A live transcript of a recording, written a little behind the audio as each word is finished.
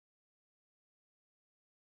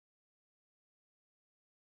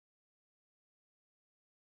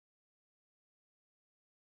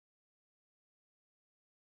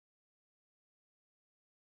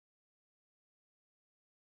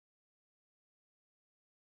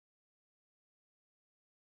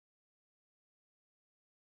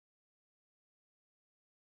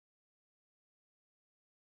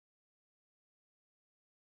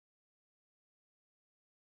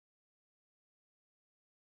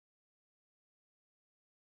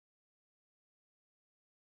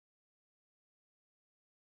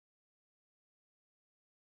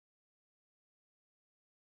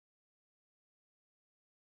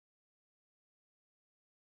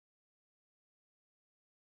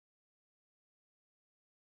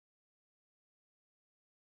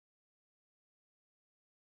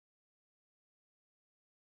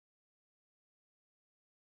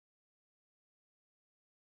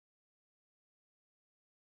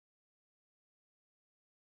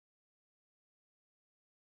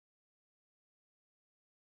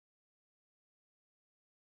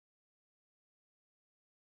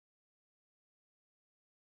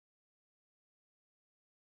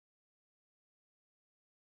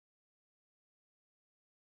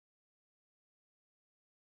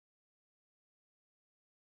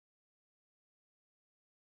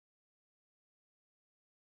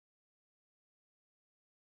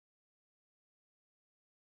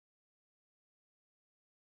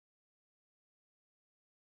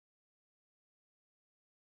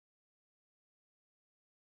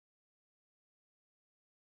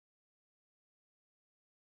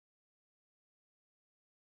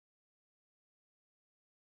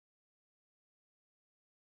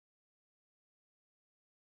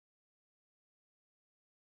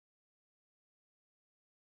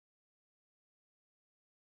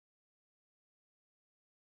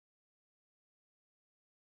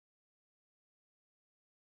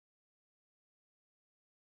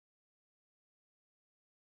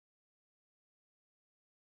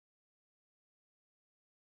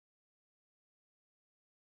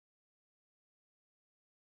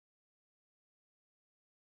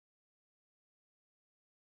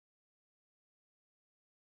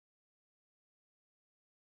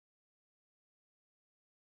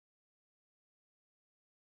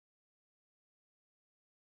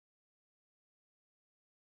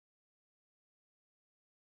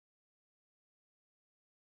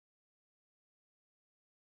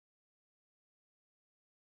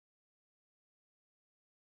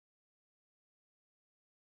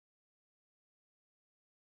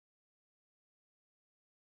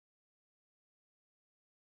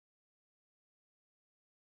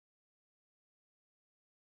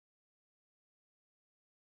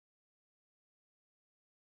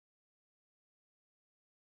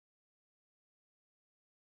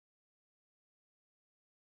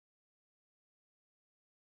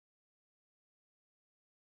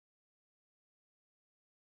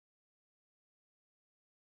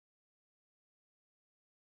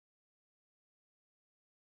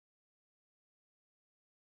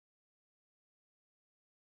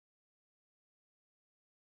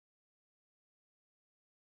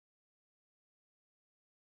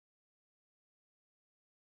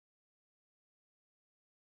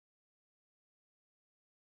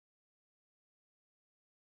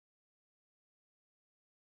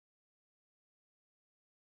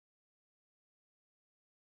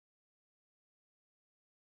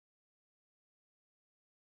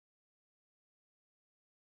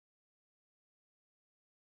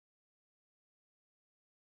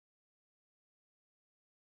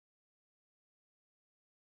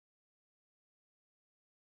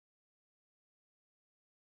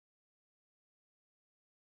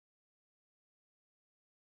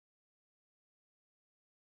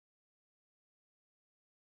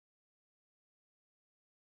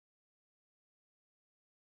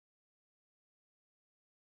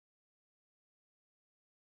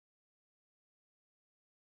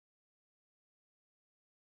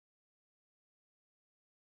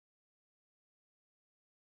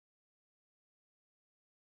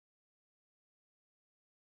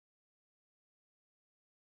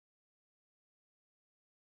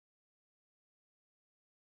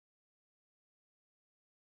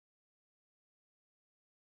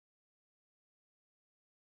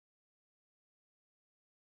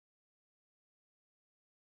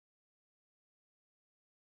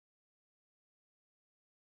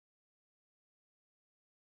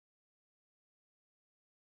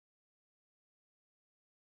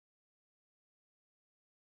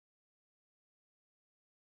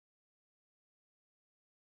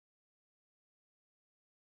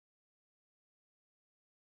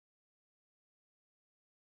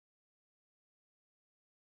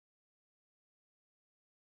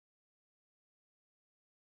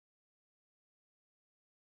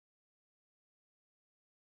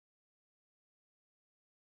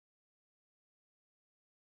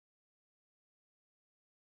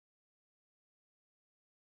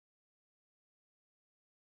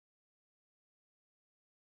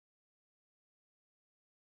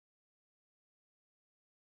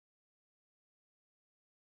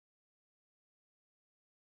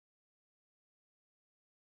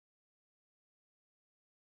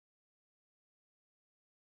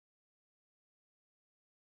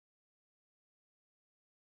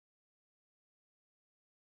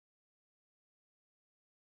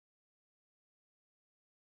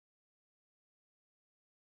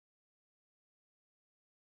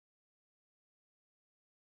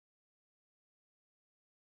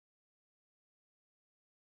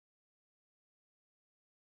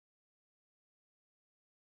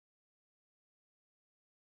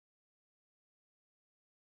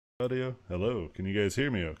Audio. Hello, can you guys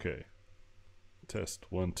hear me okay? Test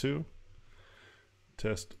 1 2.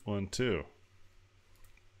 Test 1 2.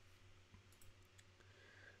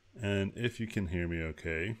 And if you can hear me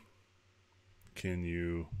okay, can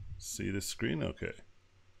you see the screen okay?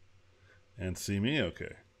 And see me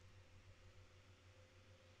okay?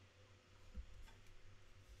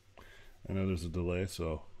 I know there's a delay,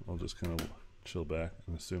 so I'll just kind of chill back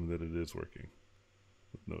and assume that it is working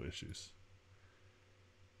with no issues.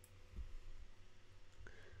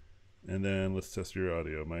 And then let's test your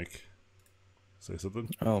audio, Mike. Say something?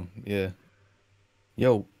 Yeah.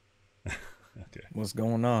 Yo, Okay. what's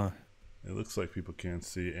going on? It looks like people can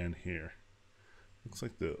see and hear. Looks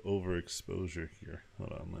like the overexposure here.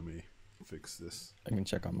 Hold on, let me fix this. I can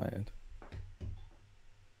check on my end.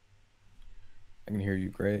 I can hear you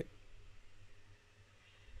great.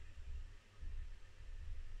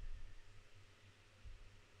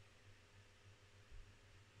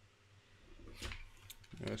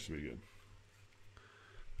 Yeah, that should be good.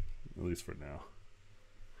 At least for now.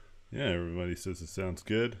 Yeah, everybody says it sounds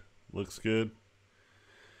good. Looks good.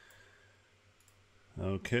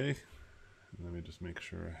 Okay. Let me just make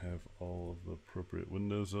sure I have all of the appropriate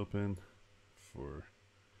windows open for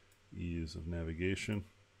ease of navigation.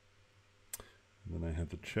 And then I have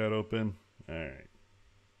the chat open. Alright.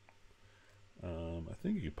 I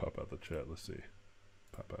think you can pop out the chat. Let's see.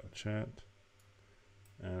 Pop out chat.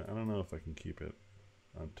 And I don't know if I can keep it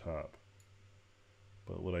on top.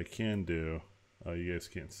 But what I can do... Oh, you guys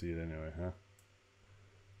can't see it anyway, huh?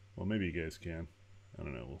 Well, maybe you guys can. I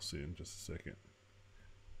don't know. We'll see in just a second.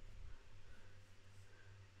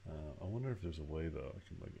 I wonder if there's a way, though, I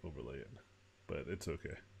can like overlay it. But it's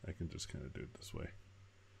okay. I can just kind of do it this way.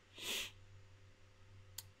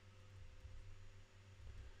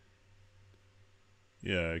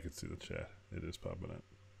 Yeah, I can see the chat. It is popping up.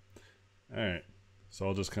 Alright. So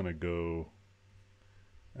I'll just kind of go...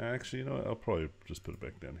 Actually, you know what? I'll probably just put it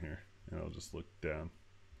back down here. And I'll just look down.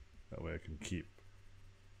 That way I can keep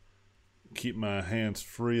my hands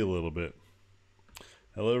free a little bit.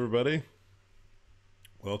 Hello, everybody.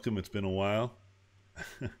 Welcome. It's been a while.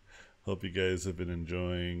 Hope you guys have been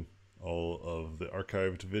enjoying all of the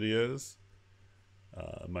archived videos.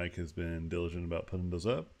 Mike has been diligent about putting those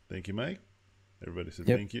up. Thank you, Mike. Everybody said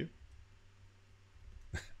thank you.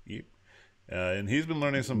 Yep. And he's been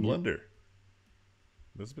learning some Blender.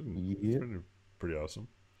 That's been pretty awesome.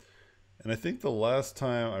 And I think the last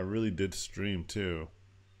time I really did stream too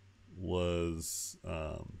was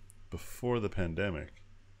before the pandemic.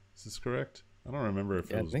 Is this correct? I don't remember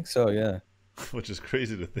if it was. I think so, yeah. Which is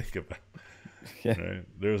crazy to think about. Yeah. Right?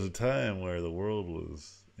 There was a time where the world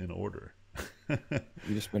was in order. You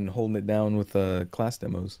just been holding it down with class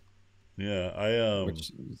demos. Yeah,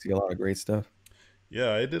 which you see a lot of great stuff.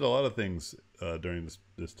 Yeah, I did a lot of things during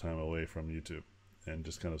this time away from YouTube and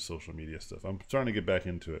just kind of social media stuff. I'm trying to get back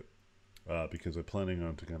into it because I'm planning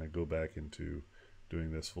on to kind of go back into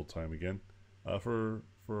doing this full time again for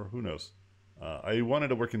who knows. I wanted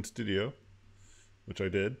to work in studio, which I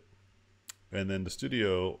did, and then the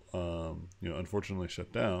studio, unfortunately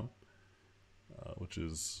shut down, which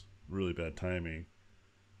is really bad timing.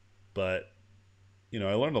 But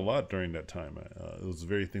I learned a lot during that time. It was the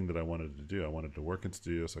very thing that I wanted to do. I wanted to work in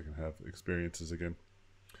studio so I can have experiences again.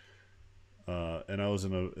 And I was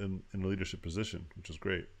in a leadership position, which was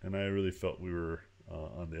great. And I really felt we were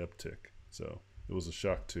on the uptick. So it was a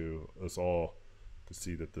shock to us all to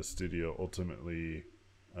see that the studio ultimately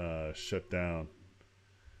shut down.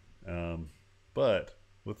 But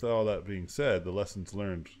with all that being said, the lessons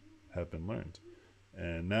learned have been learned.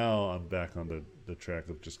 And now I'm back on the track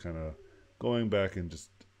of just kind of going back and just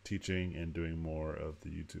teaching and doing more of the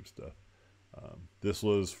YouTube stuff. This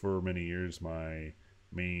was for many years my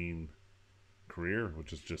main career,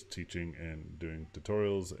 which is just teaching and doing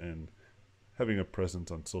tutorials and having a presence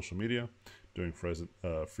on social media, doing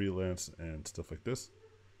freelance and stuff like this.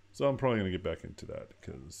 So I'm probably going to get back into that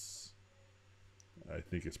because I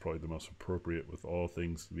think it's probably the most appropriate with all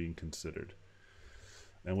things being considered.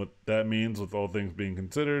 And what that means with all things being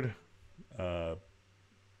considered,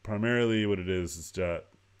 primarily what it is that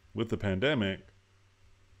with the pandemic,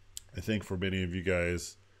 I think for many of you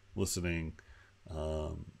guys listening,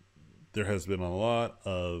 there has been a lot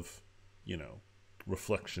of,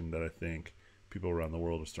 reflection that I think people around the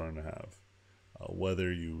world are starting to have.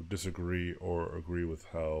 Whether you disagree or agree with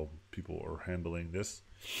how people are handling this,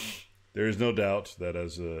 there is no doubt that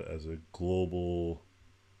as a global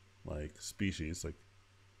species, like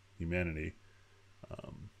humanity,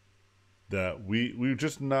 that we're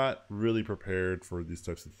just not really prepared for these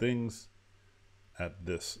types of things at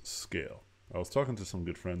this scale. I was talking to some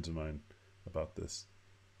good friends of mine about this,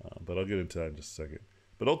 But I'll get into that in just a second.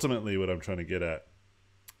 But ultimately, what I'm trying to get at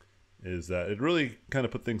is that it really kind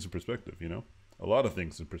of put things in perspective, you know, a lot of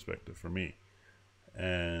things in perspective for me.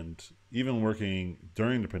 And even working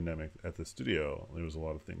during the pandemic at the studio, there was a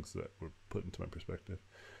lot of things that were put into my perspective.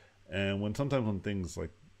 And sometimes when things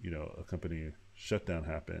like, you know, a company shutdown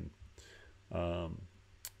happen, um,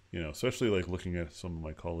 you know, especially like looking at some of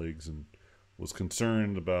my colleagues and was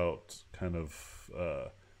concerned about kind of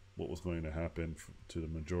what was going to happen to the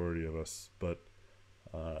majority of us. But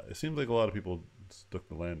it seems like a lot of people stuck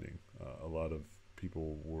the landing. A lot of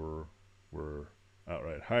people were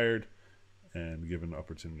outright hired and given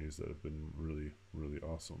opportunities that have been really, really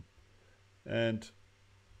awesome. And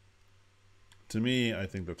to me, I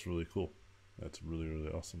think that's really cool. That's really, really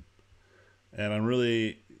awesome. And I'm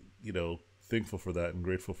really, you know, thankful for that and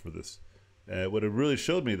grateful for this. What it really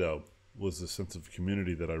showed me, though, was the sense of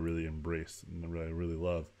community that I really embraced and that I really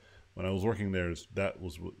love. When I was working there, that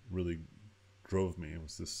was what really drove me. It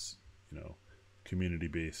was this, you know,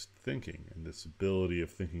 community-based thinking and this ability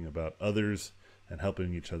of thinking about others and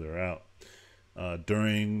helping each other out.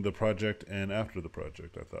 During the project and after the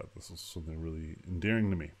project, I thought this was something really endearing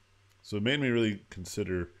to me. So it made me really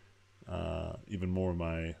consider even more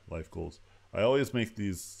my life goals. I always make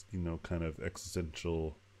these, you know, kind of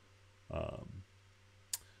existential, um,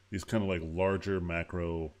 these kind of like larger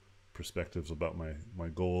macro perspectives about my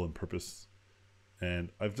goal and purpose.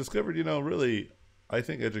 And I've discovered, you know, really, I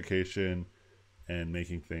think education and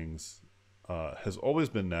making things has always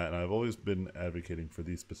been that, and I've always been advocating for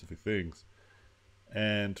these specific things.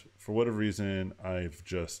 And for whatever reason, I've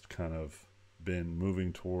just kind of been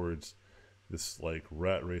moving towards this like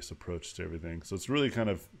rat race approach to everything. So it's really kind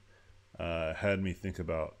of had me think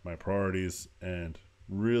about my priorities and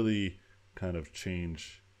really kind of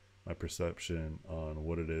change my perception on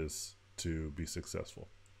what it is to be successful.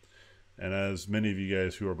 And as many of you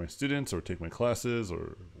guys who are my students or take my classes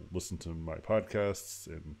or listen to my podcasts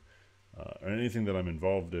and or anything that I'm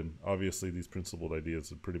involved in, obviously these principled ideas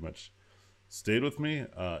have pretty much stayed with me.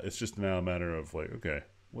 It's just now a matter of like, okay,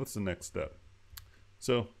 what's the next step?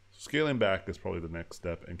 So scaling back is probably the next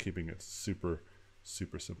step and keeping it super,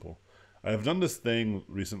 super simple. I've done this thing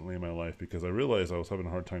recently in my life because I realized I was having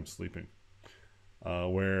a hard time sleeping,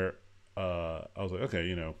 where I was like, okay,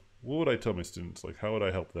 you know, what would I tell my students? Like, how would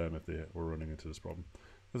I help them if they were running into this problem?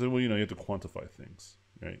 I said, well, you know, you have to quantify things,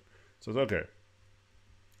 right? So it's okay.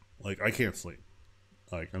 Like, I can't sleep.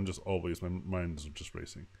 Like, I'm just always, my mind's just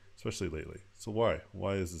racing, especially lately. So why?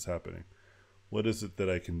 Why is this happening? What is it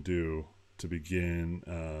that I can do to begin,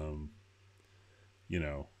 you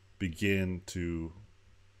know, begin to,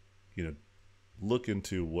 you know, look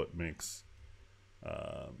into what makes,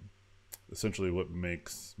 essentially what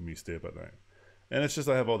makes me stay up at night? And it's just,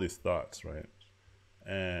 I have all these thoughts, right?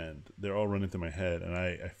 And they're all running through my head, and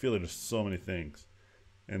I feel like there's so many things.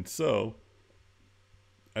 And so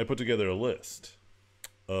I put together a list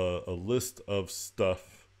of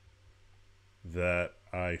stuff that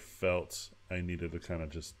I felt I needed to kind of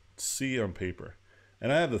just see on paper.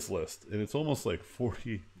 And I have this list, and it's almost like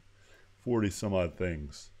 40 some odd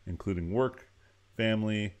things, including work,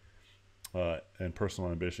 family, and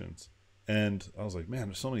personal ambitions. And I was like, man,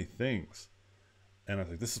 there's so many things. And I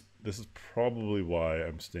was like, this is probably why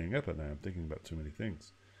I'm staying up at night. I'm thinking about too many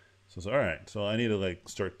things. So I was like, all right, so I need to like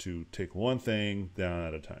start to take one thing down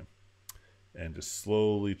at a time and just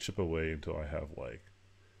slowly chip away until I have like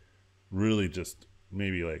really just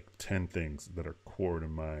maybe like 10 things that are core to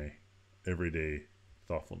my everyday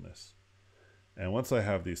thoughtfulness. And once I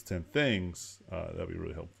have these 10 things, that'll be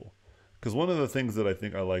really helpful. Because one of the things that I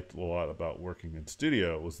think I liked a lot about working in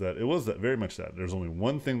studio was that it was that very much that there's only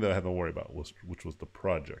one thing that I had to worry about, which was the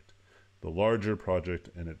project, the larger project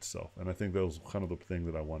in itself. And I think that was kind of the thing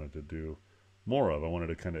that I wanted to do more of. I wanted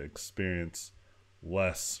to kind of experience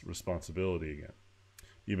less responsibility again,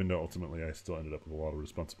 even though ultimately I still ended up with a lot of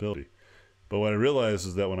responsibility. But what I realized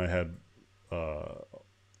is that when I had,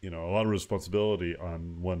 you know, a lot of responsibility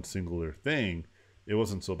on one singular thing, it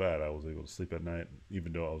wasn't so bad. I was able to sleep at night,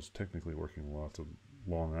 even though I was technically working lots of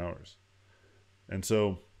long hours. And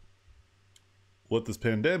so what this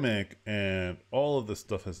pandemic and all of this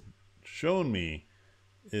stuff has shown me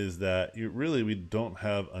is that we don't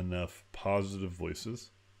have enough positive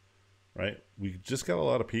voices, right? We just got a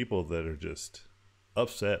lot of people that are just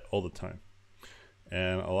upset all the time.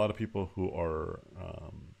 And a lot of people who are,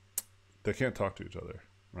 that can't talk to each other,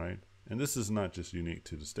 right? And this is not just unique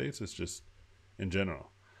to the States, it's just in general.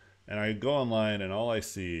 And I go online and all I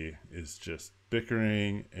see is just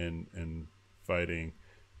bickering and fighting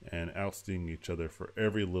and ousting each other for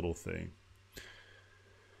every little thing.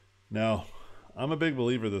 Now, I'm a big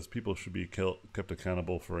believer that people should be kept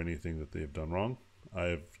accountable for anything that they've done wrong.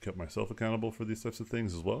 I've kept myself accountable for these types of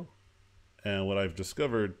things as well. And what I've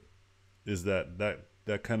discovered is that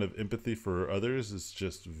kind of empathy for others is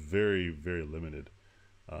just very, very limited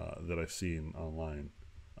that I've seen online.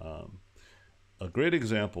 Um, a great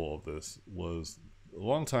example of this was a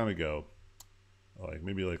long time ago, like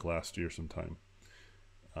maybe like last year sometime.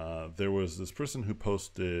 There was this person who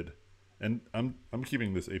posted, and I'm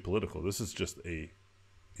keeping this apolitical. This is just a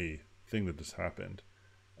thing that just happened,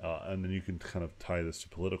 and then you can kind of tie this to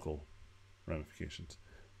political ramifications.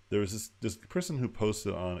 There was this person who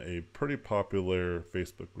posted on a pretty popular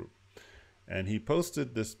Facebook group, and he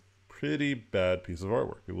posted this pretty bad piece of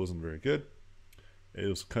artwork. It wasn't very good. It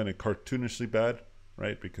was kind of cartoonishly bad,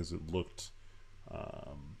 right? Because it looked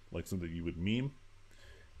like something you would meme,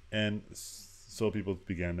 and so people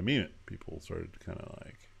began to meme it. People started to kind of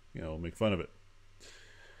like, make fun of it.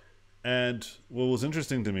 And what was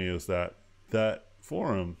interesting to me is that that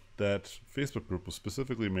forum, that Facebook group, was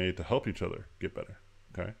specifically made to help each other get better.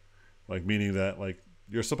 Okay, like meaning that like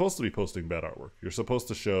you're supposed to be posting bad artwork. You're supposed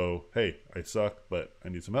to show, hey, I suck, but I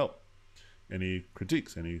need some help. Any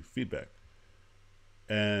critiques, any feedback.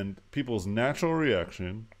 And people's natural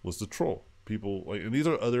reaction was to troll. People like, and these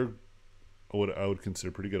are other what I would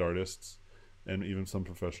consider pretty good artists, and even some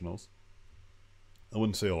professionals. I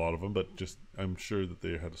wouldn't say a lot of them, but just I'm sure that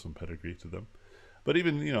they had some pedigree to them. But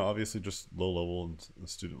even obviously just low level and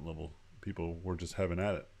student level people were just having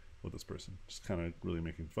at it with this person, just kind of really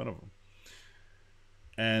making fun of them.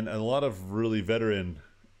 And a lot of really veteran,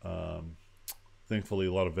 thankfully,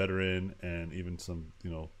 a lot of veteran and even some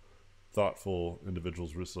thoughtful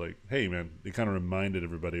individuals were just like, hey man, they kind of reminded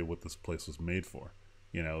everybody of what this place was made for.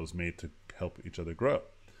 It was made to help each other grow.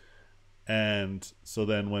 And so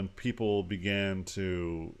then when people began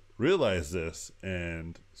to realize this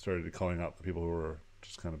and started calling out the people who were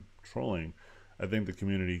just kind of trolling, I think the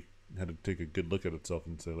community had to take a good look at itself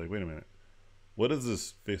and say, like, wait a minute, what is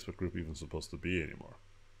this Facebook group even supposed to be anymore?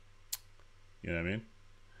 You know what I mean?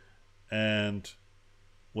 And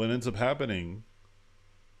what ended up happening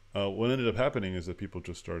is that people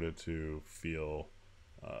just started to feel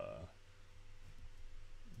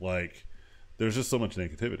like there's just so much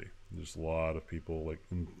negativity. There's a lot of people like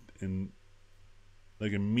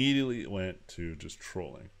like immediately went to just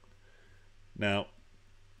trolling. Now,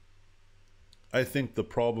 I think the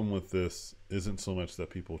problem with this isn't so much that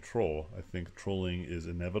people troll. I think trolling is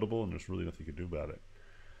inevitable and there's really nothing you can do about it.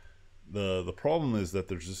 The problem is that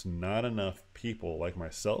there's just not enough people like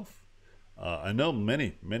myself. I know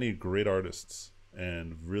many great artists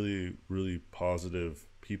and really, really positive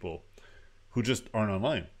people who just aren't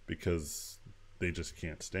online because they just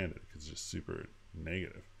can't stand it because it's just super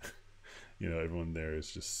negative. Everyone there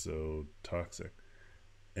is just so toxic.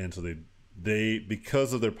 And so they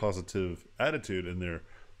because of their positive attitude and their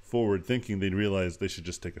forward thinking, they realize they should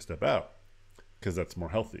just take a step out because that's more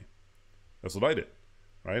healthy. That's what I did,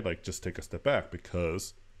 right? Like just take a step back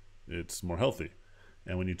because it's more healthy.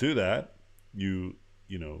 And when you do that, you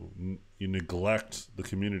neglect the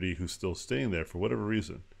community who's still staying there for whatever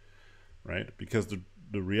reason, right? Because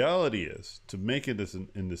the reality is, to make it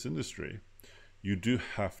in this industry, you do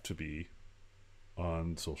have to be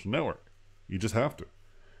on social network. You just have to,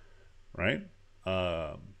 right?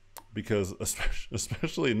 Because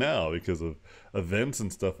especially now, because of events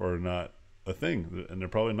and stuff are not a thing, and they're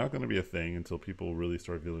probably not going to be a thing until people really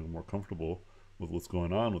start feeling more comfortable with what's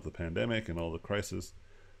going on with the pandemic and all the crisis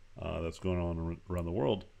that's going on around the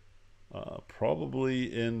world.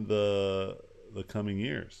 Probably in the coming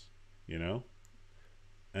years,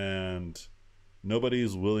 and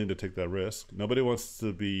nobody's willing to take that risk. Nobody wants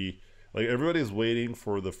to be like, everybody's waiting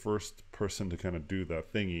for the first person to kind of do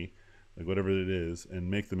that thingy, like whatever it is, and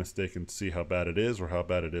make the mistake and see how bad it is or how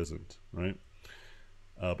bad it isn't, right?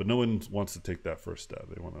 But no one wants to take that first step.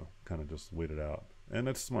 They want to kind of just wait it out, and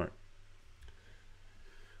that's smart.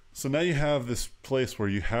 So now you have this place where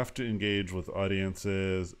you have to engage with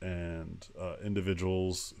audiences and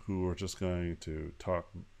individuals who are just going to talk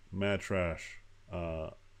mad trash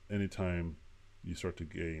anytime you start to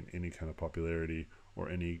gain any kind of popularity or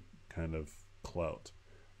any kind of clout.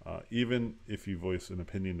 Even if you voice an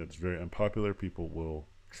opinion that's very unpopular, people will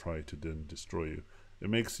try to then destroy you. It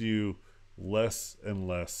makes you less and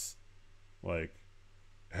less, like,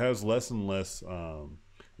 has less and less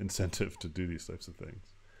incentive to do these types of things.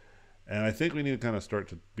 And I think we need to kind of start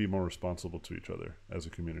to be more responsible to each other as a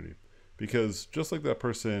community. Because just like that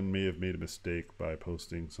person may have made a mistake by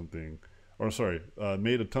posting something,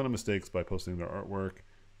 made a ton of mistakes by posting their artwork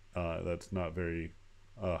that's not very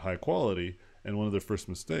high quality, and one of their first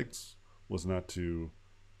mistakes was not to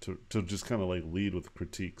to just kind of like lead with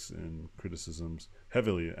critiques and criticisms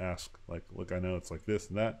heavily, ask like, look, I know it's like this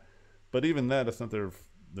and that, but even that, it's not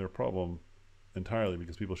their problem entirely,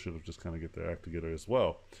 because people should have just kind of get their act together as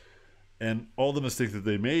well. And all the mistakes that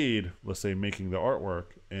they made, let's say making the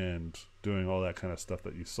artwork and doing all that kind of stuff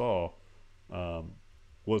that you saw, um,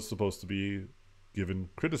 was supposed to be given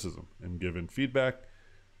criticism and given feedback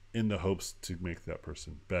in the hopes to make that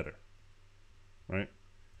person better, right?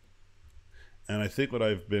 And I think what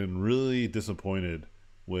I've been really disappointed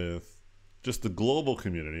with just the global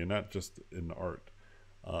community, and not just in art,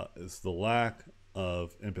 is the lack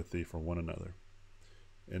of empathy for one another.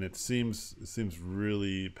 And it seems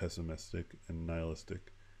really pessimistic and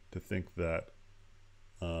nihilistic to think that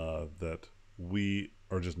that we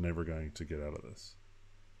are just never going to get out of this,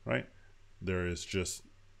 right? There is just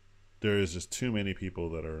too many people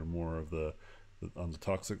that are more of the on the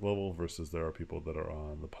toxic level versus there are people that are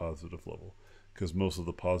on the positive level, because most of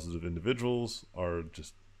the positive individuals are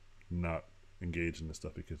just not engaged in this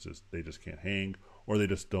stuff because they just can't hang, or they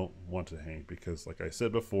just don't want to hang because, like I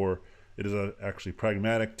said before, it is actually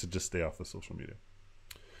pragmatic to just stay off of social media.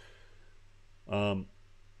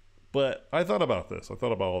 But I thought about this. I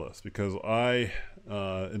thought about all this because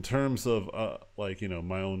in terms of like,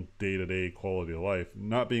 my own day-to-day quality of life,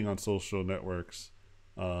 not being on social networks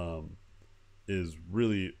is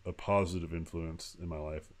really a positive influence in my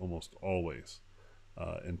life almost always,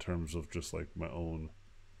 in terms of just like my own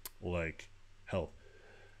like health.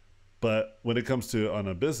 But when it comes to on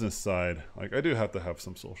a business side, like I do have to have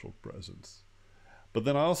some social presence. But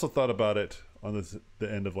then I also thought about it on the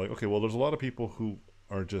end of like, okay, well, there's a lot of people who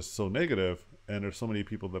are just so negative, and there's so many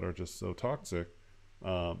people that are just so toxic,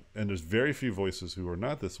 and there's very few voices who are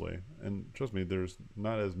not this way. And trust me, there's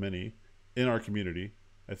not as many in our community.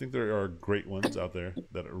 I think there are great ones out there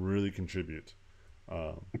that really contribute.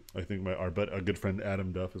 I think our good friend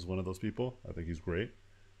Adam Duff is one of those people. I think he's great.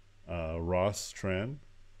 Ross Tran,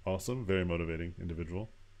 awesome, very motivating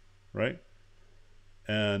individual, right?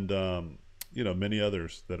 And many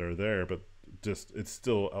others that are there, but just it's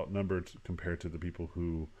still outnumbered compared to the people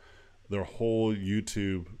who their whole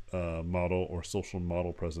YouTube model or social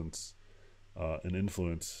model presence and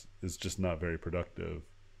influence is just not very productive.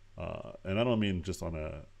 And I don't mean just on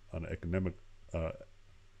an economic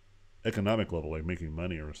level, like making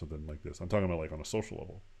money or something like this. I'm talking about like on a social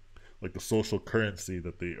level, like the social currency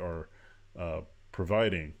that they are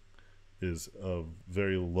providing is of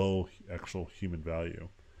very low actual human value,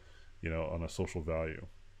 on a social value.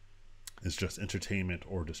 It's just entertainment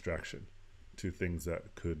or distraction to things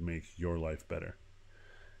that could make your life better.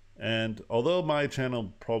 And although my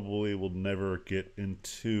channel probably will never get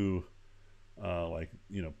into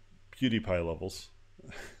PewDiePie levels,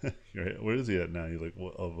 right? Where is he at now? He's like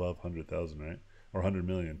above 100,000, right? Or 100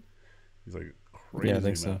 million. He's like crazy. Yeah, I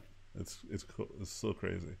think man. so. It's so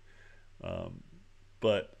crazy.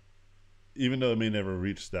 But even though it may never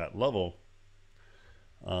reach that level,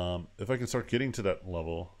 if I can start getting to that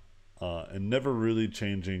level, and never really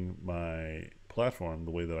changing my platform,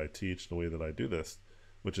 the way that I teach, the way that I do this,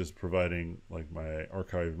 which is providing like my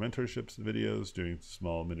archive mentorships videos, doing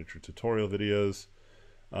small miniature tutorial videos,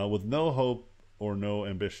 with no hope or no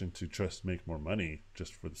ambition to just make more money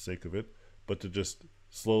just for the sake of it, but to just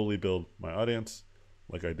slowly build my audience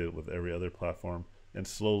like I did with every other platform, and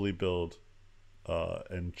slowly build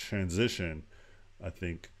and transition, I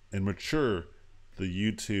think, and mature the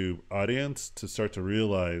YouTube audience to start to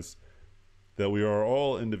realize that we are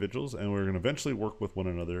all individuals and we're going to eventually work with one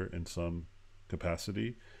another in some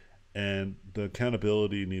capacity. And the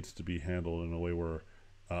accountability needs to be handled in a way where,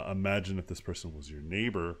 imagine if this person was your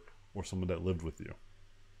neighbor or someone that lived with you.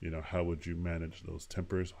 How would you manage those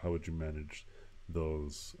tempers? How would you manage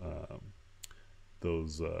those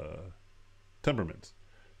temperaments,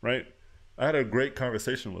 right? I had a great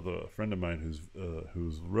conversation with a friend of mine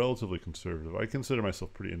who's relatively conservative. I consider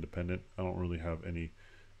myself pretty independent. I don't really have any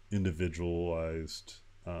individualized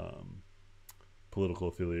political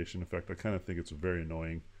affiliation. In fact, I kind of think it's very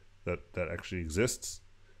annoying that actually exists.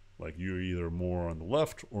 Like you're either more on the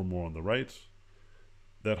left or more on the right.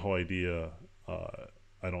 That whole idea,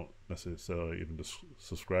 I don't necessarily even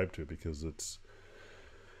subscribe to, because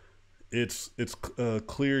it's a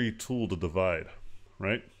clear tool to divide,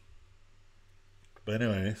 right? But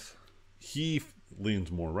anyways, he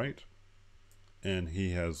leans more right, and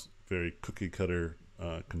he has very cookie cutter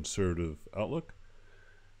conservative outlook.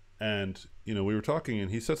 And we were talking,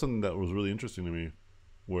 and he said something that was really interesting to me,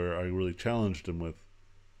 where I really challenged him with,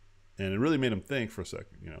 and it really made him think for a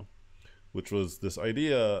second, which was this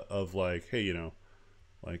idea of like, hey,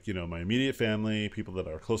 my immediate family, people that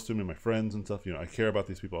are close to me, my friends and stuff, I care about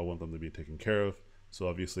these people. I want them to be taken care of. So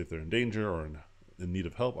obviously, if they're in danger or in need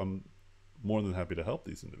of help, I'm more than happy to help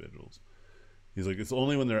these individuals. He's like, it's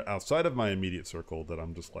only when they're outside of my immediate circle that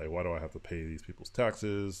I'm just like, why do I have to pay these people's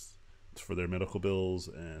taxes for their medical bills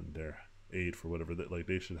and their aid for whatever that, like,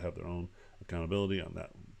 they should have their own accountability on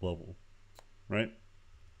that level, right?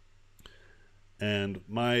 And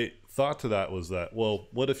my thought to that was that, well,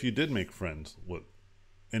 what if you did make friends with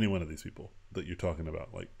any one of these people that you're talking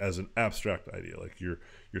about, like as an abstract idea? Like you're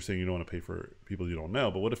saying you don't want to pay for people you don't know,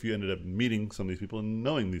 but what if you ended up meeting some of these people and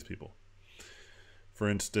knowing these people? For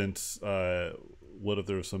instance, what if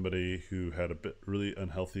there was somebody who had a really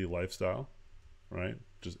unhealthy lifestyle, right?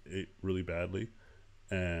 Just ate really badly,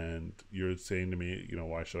 and you're saying to me,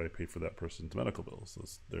 why should I pay for that person's medical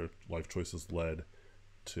bills? Their life choices led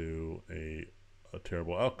to a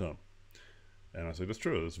terrible outcome. And I say that's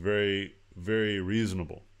true. It's very, very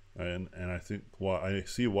reasonable, and I think I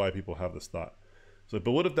see why people have this thought. It's like,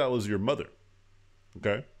 but what if that was your mother?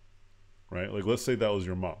 Okay, right? Like, let's say that was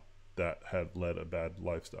your mom that had led a bad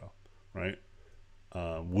lifestyle, right?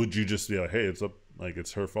 Would you just be like, hey,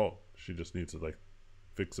 it's her fault, she just needs to like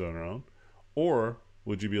fix it on her own? Or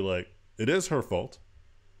would you be like, it is her fault,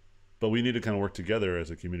 but we need to kind of work together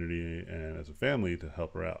as a community and as a family to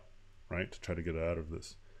help her out, right? To try to get her out of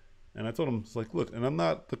this. And I told him, it's like, look, and I'm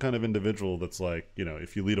not the kind of individual that's like,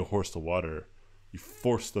 if you lead a horse to water, you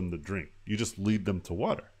force them to drink. You just lead them to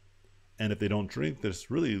water. And if they don't drink, there's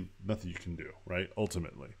really nothing you can do, right?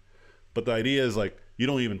 Ultimately. But the idea is like, you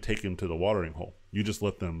don't even take them to the watering hole. You just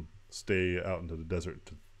let them stay out into the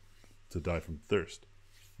desert to die from thirst,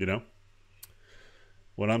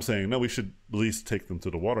 What I'm saying, no, we should at least take them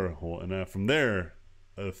to the watering hole. And from there,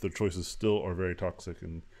 if their choices still are very toxic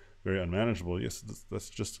and very unmanageable, yes, that's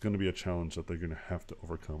just going to be a challenge that they're going to have to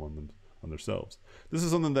overcome on themselves. This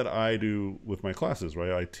is something that I do with my classes,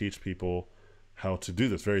 right? I teach people how to do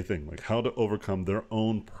this very thing, like how to overcome their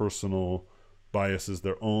own personal biases,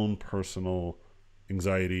 their own personal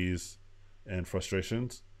anxieties and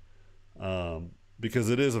frustrations, because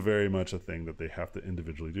it is very much a thing that they have to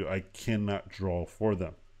individually do. I cannot draw for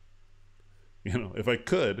them. If I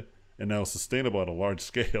could, and now sustainable at a large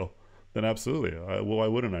scale, then absolutely. Why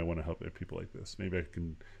wouldn't I want to help people like this? Maybe I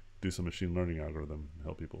can do some machine learning algorithm and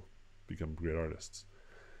help people become great artists.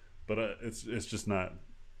 But it's just not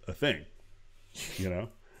a thing,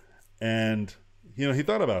 And he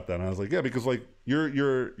thought about that, and I was like, yeah, because like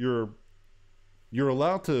you're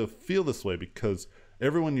allowed to feel this way because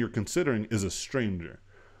everyone you're considering is a stranger.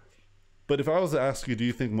 But if I was to ask you, do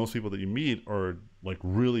you think most people that you meet are like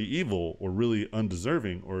really evil or really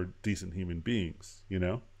undeserving or decent human beings?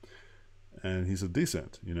 And he said,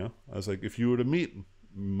 decent, I was like, if you were to meet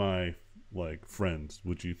my like friends,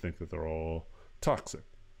 would you think that they're all toxic?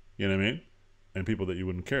 You know what I mean? And people that you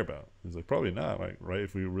wouldn't care about. He's like, probably not, like, right?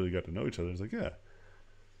 If we really got to know each other. He's like, yeah.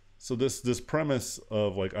 So this premise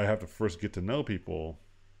of like, I have to first get to know people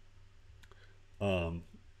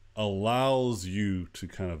allows you to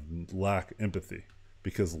kind of lack empathy,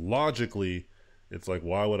 because logically it's like,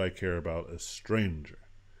 why would I care about a stranger?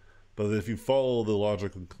 But if you follow the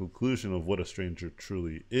logical conclusion of what a stranger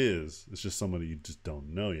truly is, it's just somebody you just don't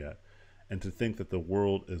know yet. And to think that the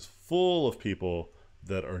world is full of people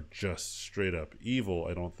that are just straight up evil,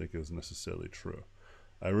 I don't think is necessarily true.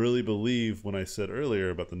 I really believe when I said earlier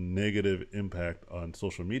about the negative impact on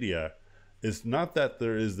social media, it's not that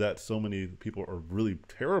there is that so many people are really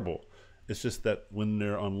terrible. It's just that when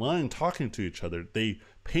they're online talking to each other, they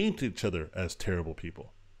paint each other as terrible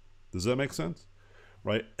people. Does that make sense?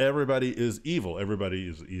 Right? Everybody is evil. Everybody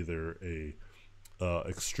is either a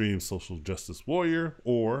extreme social justice warrior,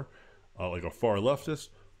 or like a far leftist,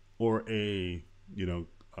 or a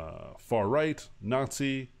far right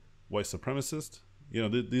Nazi, white supremacist.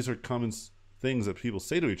 These are common things that people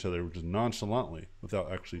say to each other just nonchalantly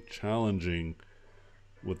without actually challenging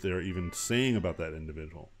what they're even saying about that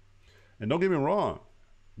individual. And don't get me wrong,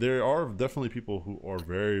 there are definitely people who are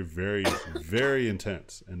very, very, very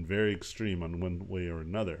intense and very extreme on one way or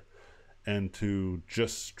another. And to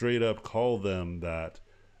just straight up call them that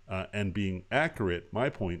and being accurate, my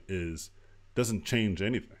point is, doesn't change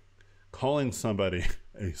anything. Calling somebody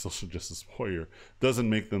a social justice warrior doesn't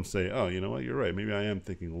make them say, oh, you know what, you're right, maybe I am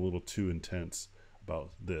thinking a little too intense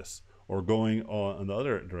about this. Or going on in the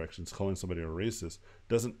other directions, calling somebody a racist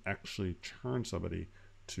doesn't actually turn somebody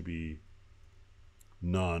to be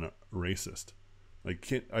non-racist. I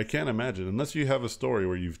can't imagine, unless you have a story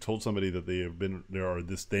where you've told somebody that there are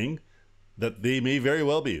this thing that they may very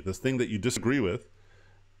well be, this thing that you disagree with,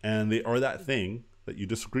 and they are that thing that you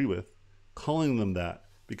disagree with, calling them that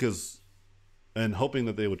and hoping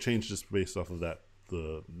that they would change just based off of that,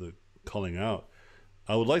 the calling out,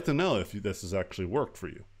 I would like to know if this has actually worked for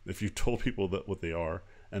you. If you told people that what they are,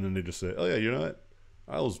 and then they just say, "Oh yeah, you know what?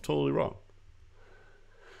 I was totally wrong."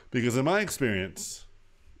 Because in my experience,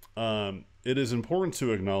 it is important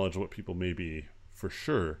to acknowledge what people may be for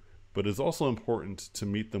sure, but it's also important to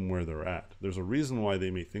meet them where they're at. There's a reason why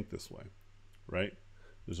they may think this way, right?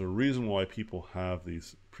 There's a reason why people have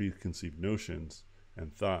these preconceived notions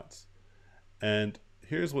and thoughts. And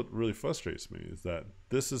here's what really frustrates me is that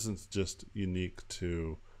this isn't just unique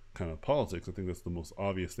to kind of politics. I think that's the most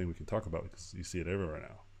obvious thing we can talk about because you see it everywhere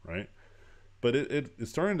now, right? But it's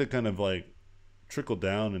starting to kind of like trickle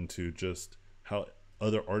down into just how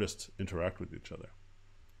other artists interact with each other,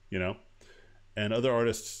 you know? And other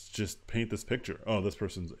artists just paint this picture. Oh, this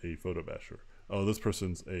person's a photo basher. Oh, this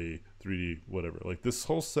person's a 3D whatever. Like this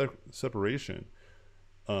whole separation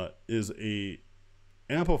is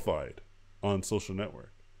amplified on social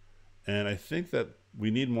network. And I think that we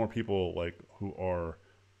need more people like who are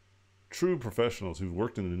true professionals who've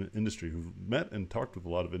worked in the industry, who've met and talked with a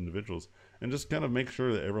lot of individuals, and just kind of make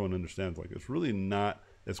sure that everyone understands like it's really not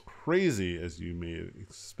as crazy as you may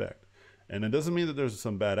expect. And it doesn't mean that there's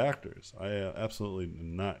some bad actors. I absolutely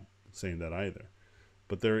am not saying that either.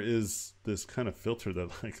 But there is this kind of filter that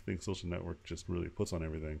I think social network just really puts on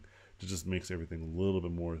everything. It just makes everything a little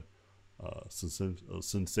bit more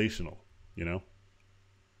sensational, you know?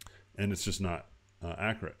 And it's just not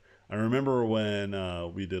accurate. I remember when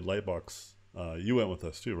we did Lightbox, you went with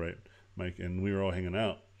us too, right, Mike? And we were all hanging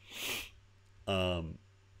out.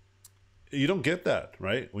 You don't get that,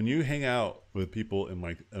 right? When you hang out with people in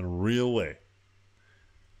like a real way.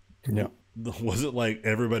 Yeah. Was it like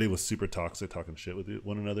everybody was super toxic, talking shit with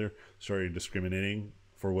one another, started discriminating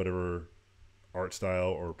for whatever art style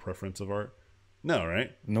or preference of art? No,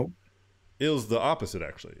 right? Nope. It was the opposite,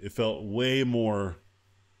 actually. It felt way more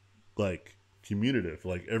like commutative.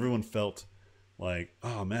 Like everyone felt like,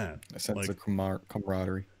 oh man, A sense like, of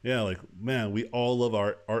camaraderie. yeah, like, man, we all love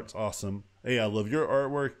art. Art's awesome. Hey, I love your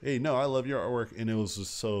artwork. Hey, no, I love your artwork. And it was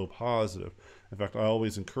just so positive. In fact, I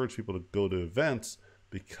always encourage people to go to events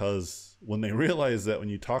because when they realize that when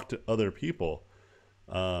you talk to other people,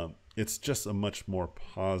 it's just a much more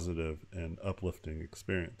positive and uplifting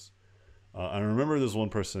experience. I remember there's one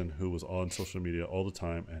person who was on social media all the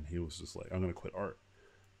time, and he was just like, I'm going to quit art.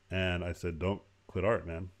 And I said, don't quit art,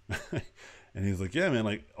 man. And he's like, yeah, man,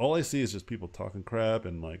 like all I see is just people talking crap,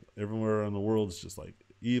 and like everywhere in the world is just like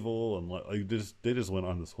evil, and like they just went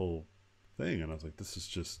on this whole thing. And I was like, this is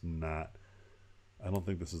just not, I don't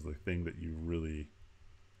think this is the thing that you really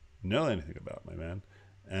know anything about, my man.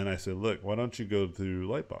 And I said, look, why don't you go to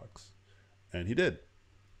Lightbox? And he did.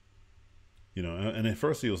 You know, and at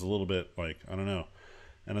first he was a little bit like, I don't know.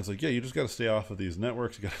 And I was like, yeah, you just got to stay off of these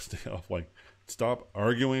networks. You got to stay off, like, stop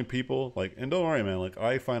arguing people. Like, and don't worry, man. Like,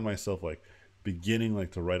 I find myself, like, beginning,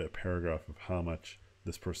 like, to write a paragraph of how much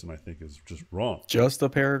this person I think is just wrong. Just a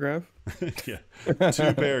paragraph? Yeah.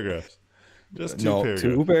 2 paragraphs. Just 2 paragraphs.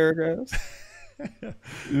 2 paragraphs?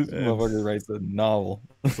 This motherfucker writes a novel.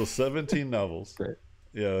 So 17 novels. Great.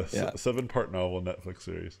 Yeah, Yeah. 7-part novel Netflix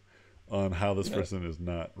series on how this person is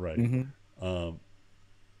not right.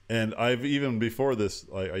 And I've even before this,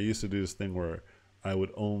 like I used to do this thing where I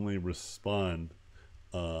would only respond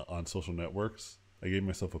on social networks. I gave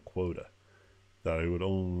myself a quota that I would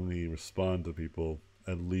only respond to people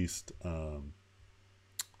at least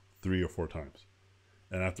 3 or 4 times.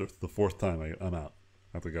 And after the 4th time, I'm out.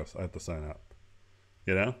 I have to sign out.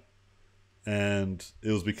 You know? And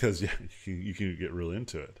it was because you can get really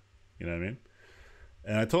into it. You know what I mean?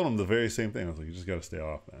 And I told him the very same thing. I was like, you just got to stay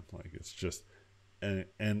off, man. Like it's just, and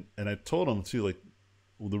I told him too, like,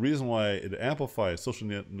 well, the reason why it amplifies social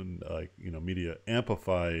media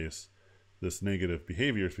amplifies this negative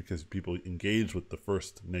behavior is because people engage with the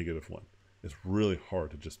first negative one. It's really hard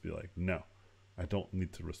to just be like, no, I don't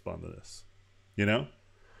need to respond to this. You know,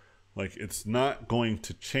 like it's not going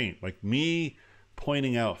to change. Like me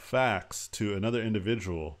pointing out facts to another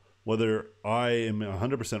individual, whether I am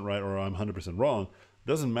 100% right or I'm 100% wrong,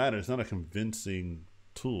 doesn't matter. It's not a convincing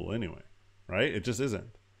tool anyway, right? It just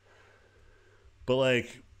isn't. But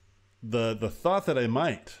like the thought that I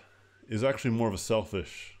might is actually more of a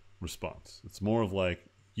selfish response. It's more of like,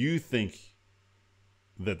 you think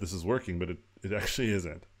that this is working, but it actually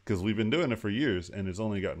isn't, because we've been doing it for years and it's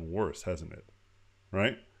only gotten worse, hasn't it?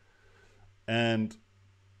 Right? And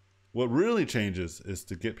what really changes is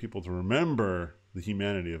to get people to remember the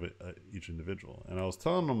humanity of each individual. And I was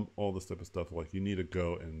telling them all this type of stuff, like, you need to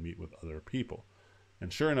go and meet with other people.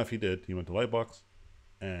 And sure enough, he did. He went to Lightbox,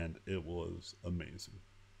 and it was amazing.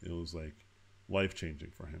 It was like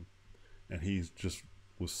life-changing for him. And he just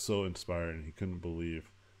was so inspired, and he couldn't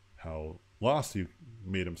believe how lost he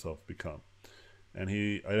made himself become. And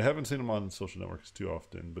I haven't seen him on social networks too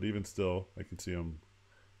often, but even still, I can see him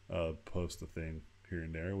post a thing here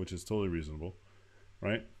and there, which is totally reasonable,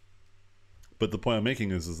 right? But the point I'm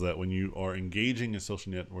making is that when you are engaging in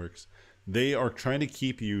social networks, they are trying to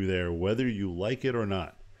keep you there whether you like it or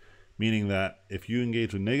not. Meaning that if you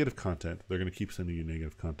engage with negative content, they're going to keep sending you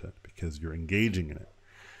negative content because you're engaging in it.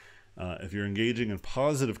 If you're engaging in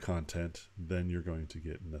positive content, then you're going to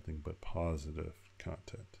get nothing but positive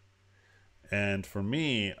content. And for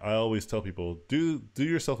me, I always tell people, do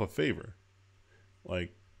yourself a favor.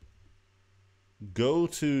 Like, go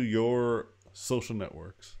to your social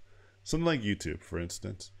networks, something like YouTube, for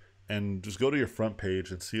instance, and just go to your front page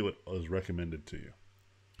and see what is recommended to you.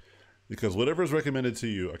 Because whatever is recommended to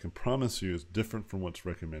you, I can promise you is different from what's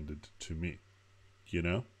recommended to me, you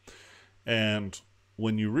know? And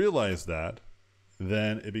when you realize that,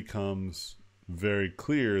 then it becomes very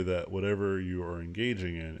clear that whatever you are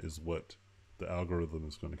engaging in is what the algorithm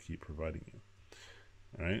is going to keep providing you,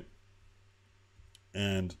 right?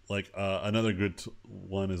 And like another good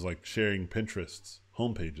one is like sharing Pinterest's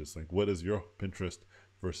homepages. Like, what is your Pinterest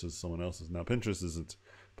versus someone else's? Now, Pinterest isn't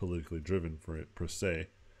politically driven for it per se,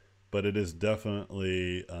 but it is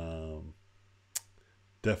definitely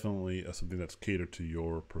something that's catered to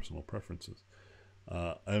your personal preferences.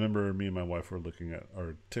 I remember me and my wife were looking at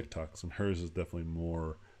our TikToks, and hers is definitely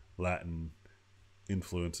more Latin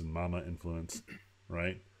influence and mama influence,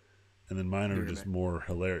 right? And then mine are just more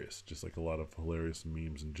hilarious, just like a lot of hilarious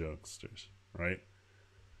memes and jokesters, right?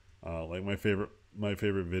 Like my favorite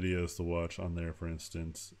videos to watch on there, for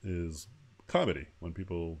instance, is comedy, when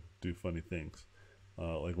people do funny things.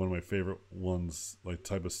 Like one of my favorite ones, like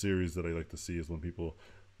type of series that I like to see, is when people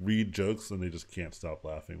read jokes and they just can't stop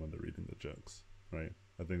laughing when they're reading the jokes, right?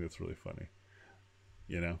 I think that's really funny,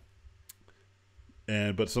 you know?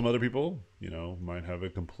 But some other people, you know, might have a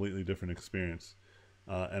completely different experience.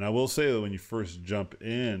 And I will say that when you first jump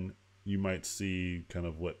in, you might see kind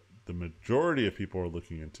of what the majority of people are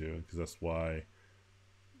looking into, because that's why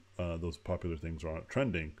those popular things are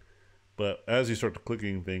trending. But as you start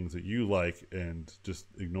clicking things that you like and just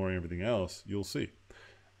ignoring everything else, you'll see.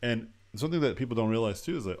 And something that people don't realize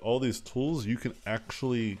too is that all these tools, you can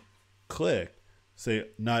actually click, say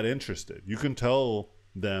not interested. You can tell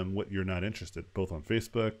them what you're not interested, both on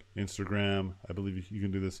Facebook, Instagram. I believe you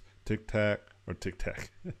can do this, TikTok,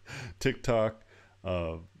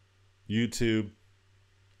 YouTube.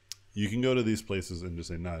 You can go to these places and just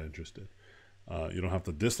say not interested. You don't have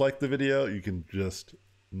to dislike the video. You can just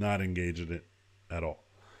not engage in it at all.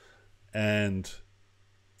 And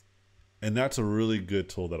that's a really good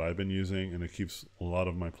tool that I've been using, and it keeps a lot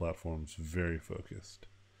of my platforms very focused.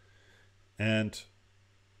 And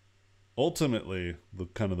ultimately, the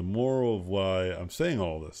moral of why I'm saying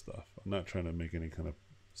all this stuff, I'm not trying to make any kind of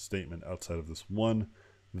statement outside of this one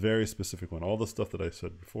very specific one. All the stuff that I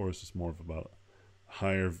said before is just more of about a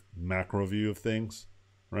higher macro view of things,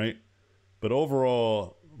 right? But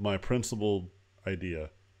overall, my principal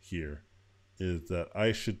idea here is that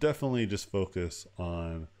I should definitely just focus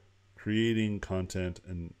on creating content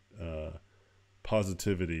and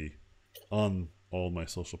positivity on all my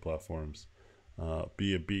social platforms.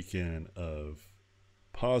 Be a beacon of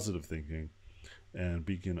positive thinking and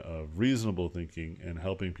beacon of reasonable thinking, and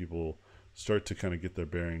helping people start to kind of get their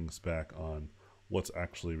bearings back on what's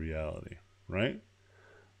actually reality, right?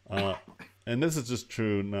 And this is just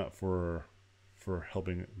true not for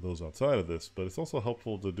helping those outside of this, but it's also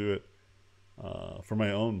helpful to do it for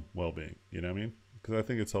my own well-being, you know what I mean? Because I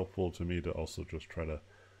think it's helpful to me to also just try to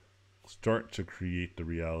start to create the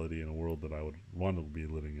reality in a world that I would want to be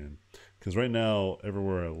living in. Because right now,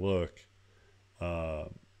 everywhere I look,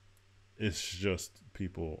 it's just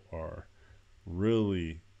people are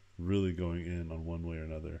really, really going in on one way or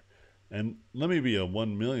another. And let me be a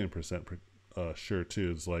 1,000,000% sure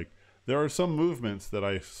too. It's like there are some movements that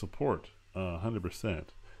I support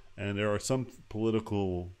 100%, and there are some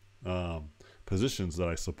political positions that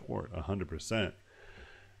I support 100%.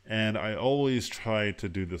 And I always try to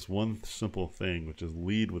do this one simple thing, which is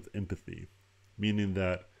lead with empathy, meaning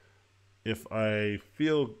that if I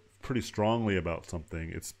feel pretty strongly about something,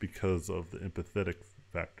 it's because of the empathetic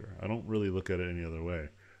factor. I don't really look at it any other way.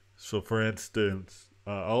 So, for instance,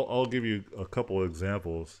 I'll give you a couple of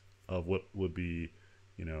examples of what would be,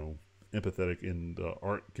 you know, empathetic in the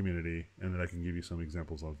art community, and then I can give you some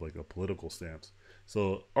examples of like a political stance.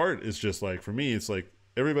 So, art is just like, for me, it's like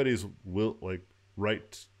everybody's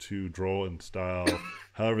right to draw in style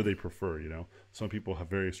however they prefer, you know. Some people have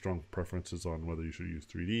very strong preferences on whether you should use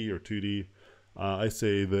 3D or 2D. I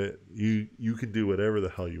say that you can do whatever the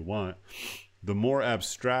hell you want. The more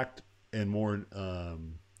abstract and more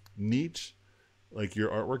niche like your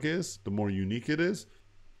artwork is, the more unique it is,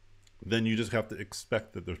 then you just have to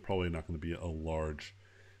expect that there's probably not going to be a large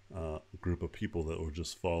group of people that will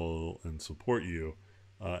just follow and support you.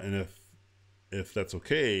 And if that's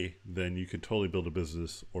okay, then you could totally build a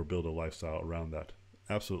business or build a lifestyle around that.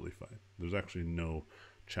 Absolutely fine. There's actually no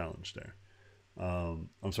challenge there.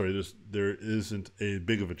 I'm sorry, there isn't a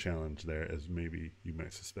big of a challenge there as maybe you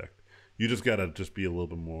might suspect. You just gotta just be a little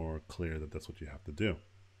bit more clear that that's what you have to do.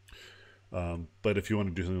 But if you want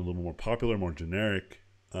to do something a little more popular, more generic,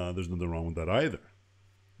 there's nothing wrong with that either.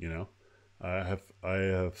 You know, I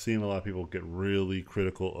have seen a lot of people get really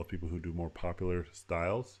critical of people who do more popular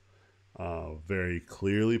styles, very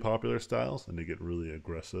clearly popular styles, and they get really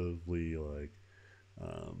aggressively like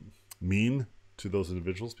mean to those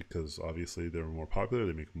individuals because obviously they're more popular,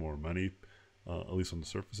 they make more money, at least on the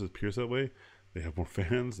surface it appears that way. They have more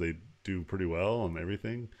fans, they do pretty well and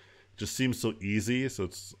everything. It just seems so easy, so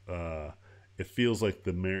it feels like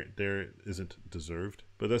the merit there isn't deserved,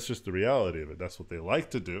 but that's just the reality of it. That's what they like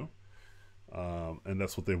to do, and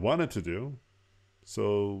that's what they wanted to do.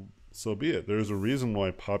 So be it. There's a reason why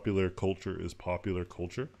popular culture is popular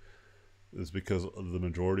culture, is because the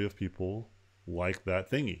majority of people like that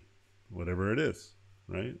thingy, whatever it is,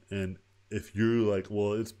 right? And if you're like,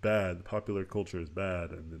 well, it's bad, popular culture is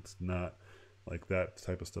bad, and it's not, like that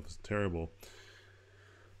type of stuff is terrible.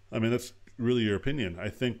 I mean, that's really your opinion. I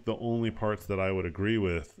think the only parts that I would agree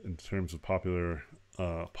with in terms of popular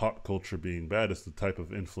pop culture being bad is the type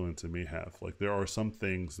of influence it may have. Like there are some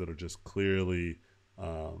things that are just clearly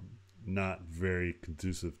not very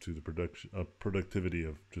conducive to the productivity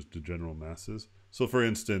of just the general masses. So, for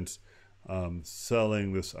instance,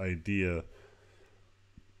 selling this idea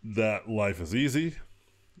that life is easy,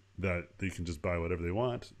 that they can just buy whatever they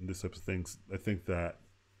want, and these types of things. I think that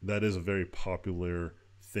that is a very popular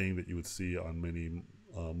thing that you would see on many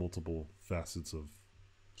multiple facets of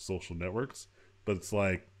social networks. But it's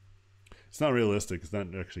like, it's not realistic. It's not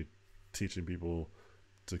actually teaching people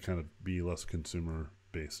to kind of be less consumer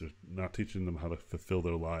based. Or not teaching them how to fulfill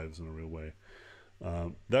their lives in a real way.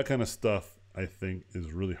 That kind of stuff, I think,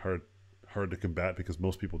 is really hard to combat because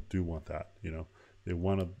most people do want that. You know, they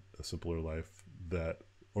want a simpler life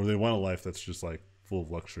or they want a life that's just like full of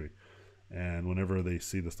luxury. And whenever they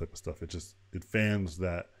see this type of stuff, it fans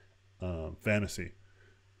that fantasy.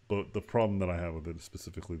 But the problem that I have with it is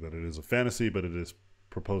specifically that it is a fantasy, but it is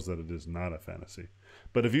proposed that it is not a fantasy.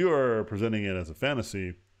 But if you are presenting it as a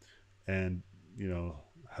fantasy and,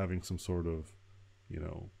 having some sort of,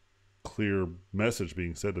 clear message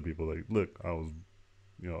being said to people like, look, I was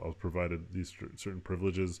provided these certain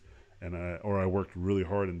privileges and I worked really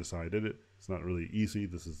hard and this is how I did it. It's not really easy.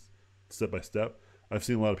 This is step by step. I've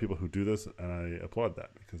seen a lot of people who do this and I applaud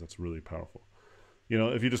that because that's really powerful.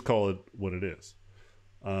 If you just call it what it is.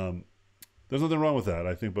 There's nothing wrong with that,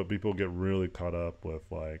 I think, but people get really caught up with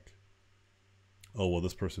like, oh, well,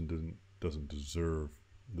 this person doesn't deserve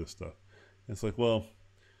this stuff. And it's like, well,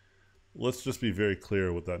 let's just be very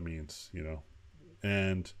clear what that means,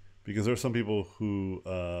 and because there are some people who,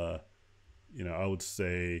 I would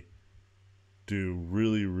say do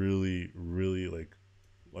really, really, really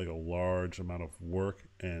like a large amount of work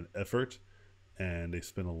and effort, and they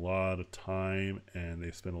spend a lot of time and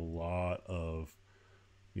they spend a lot of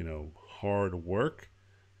hard work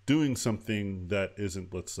doing something that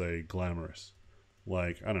isn't, let's say, glamorous.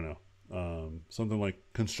 Like, I don't know, something like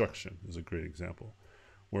construction is a great example,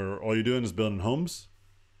 where all you're doing is building homes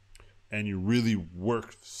and you really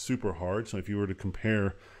work super hard. So if you were to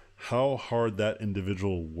compare how hard that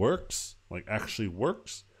individual works, like actually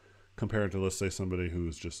works, compared to, let's say, somebody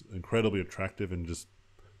who's just incredibly attractive and just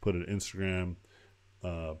put an Instagram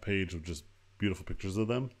page of just beautiful pictures of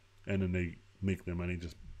them, and then they make their money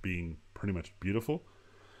just being pretty much beautiful.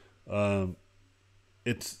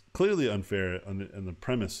 It's clearly unfair on the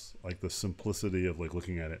premise, like the simplicity of like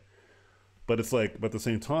looking at it. But it's like, but at the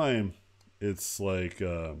same time, it's like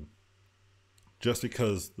just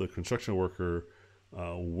because the construction worker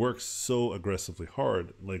works so aggressively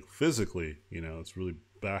hard, like physically, it's really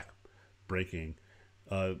back breaking.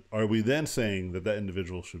 Are we then saying that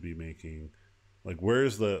individual should be making, like,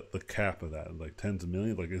 where's the cap of that? Like tens of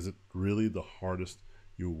millions? Like, is it really the hardest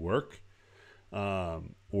you work?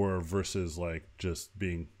 Or versus like just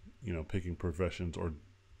being, picking professions or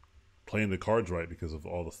playing the cards right because of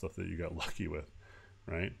all the stuff that you got lucky with,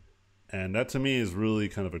 right? And that to me is really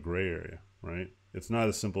kind of a gray area, right? It's not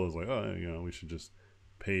as simple as like, oh, we should just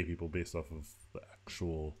pay people based off of the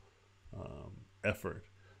actual effort,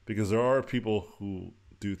 because there are people who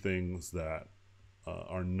do things that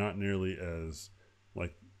are not nearly as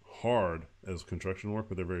like hard as construction work,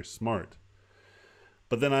 but they're very smart.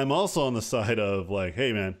 But then I'm also on the side of like,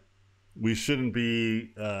 hey man, we shouldn't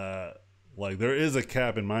be like, there is a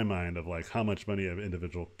cap in my mind of like how much money an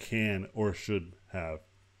individual can or should have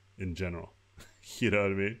in general. You know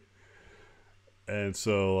what I mean? And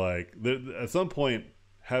so like at some point,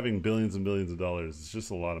 having billions and billions of dollars is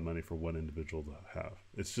just a lot of money for one individual to have.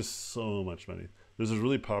 It's just so much money. There's this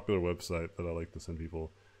really popular website that I like to send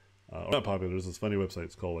people. Or not popular. There's this funny website.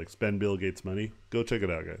 It's called like Spend Bill Gates Money. Go check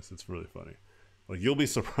it out, guys. It's really funny. Like you'll be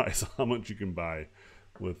surprised how much you can buy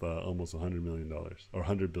with almost $100 million or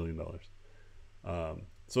 $100 billion.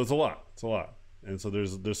 So it's a lot. It's a lot. And so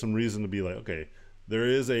there's some reason to be like, okay, there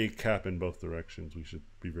is a cap in both directions. We should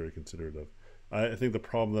be very considerate of. I think the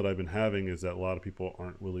problem that I've been having is that a lot of people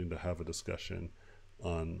aren't willing to have a discussion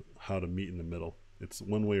on how to meet in the middle. It's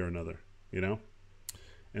one way or another, you know?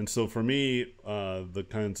 And so for me, the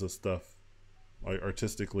kinds of stuff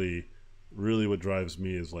artistically, really what drives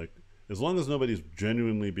me is like, as long as nobody's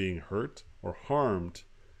genuinely being hurt or harmed,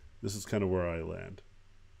 this is kind of where I land.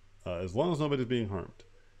 As long as nobody's being harmed.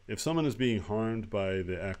 If someone is being harmed by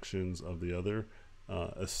the actions of the other,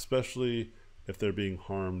 especially if they're being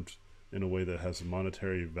harmed in a way that has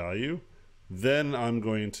monetary value, then I'm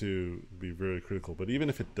going to be very critical. But even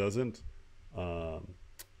if it doesn't, I'm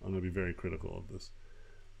going to be very critical of this.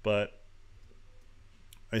 But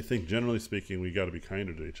I think generally speaking, we got to be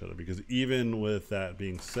kinder to each other, because even with that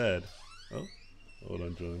being said, oh, hold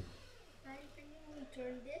on, Julian.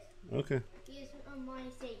 Return this. Okay. Here's my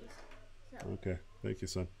savings. So. Okay. Thank you,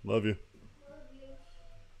 son. Love you.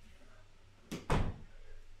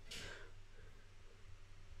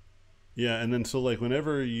 Yeah, and then so like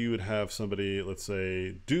whenever you would have somebody, let's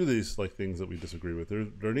say, do these like things that we disagree with,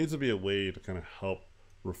 there needs to be a way to kind of help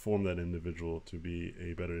reform that individual to be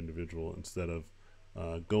a better individual instead of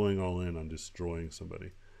going all in on destroying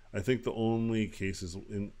somebody. I think the only cases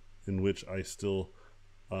in which I still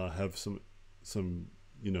have some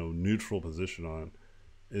neutral position on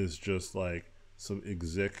is just like some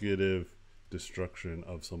executive destruction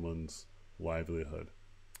of someone's livelihood,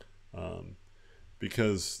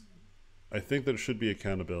 because I think there should be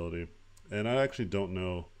accountability, and I actually don't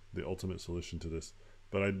know the ultimate solution to this,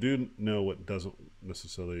 but I do know what doesn't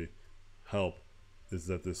necessarily help is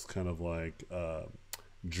that this kind of like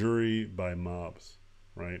jury by mobs,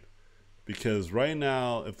 right? Because right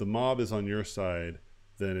now, if the mob is on your side,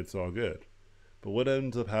 then it's all good. But what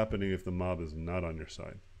ends up happening if the mob is not on your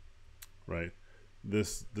side, right?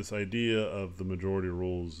 This idea of the majority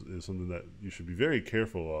rules is something that you should be very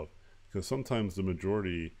careful of, because sometimes the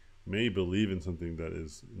majority may believe in something that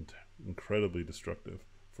is incredibly destructive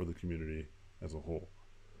for the community as a whole.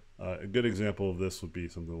 A good example of this would be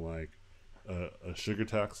something like a sugar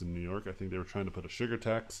tax in New York. I think they were trying to put a sugar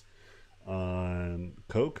tax on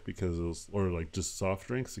Coke because it was, or like just soft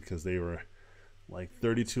drinks, because they were like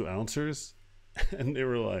 32 ounces, and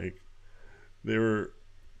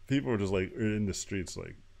people were just like in the streets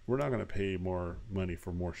like, we're not going to pay more money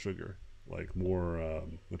for more sugar, like more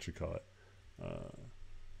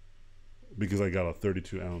because I got a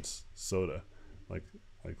 32 ounce soda, like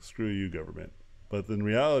screw you, government. But in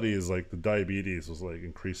reality is like the diabetes was like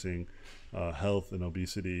increasing, health and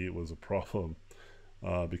obesity was a problem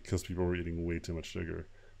because people were eating way too much sugar.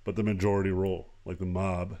 But the majority rule, like the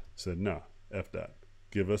mob said, no, F that,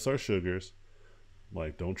 give us our sugars,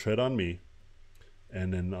 like don't tread on me.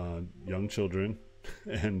 And then young children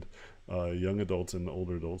and young adults and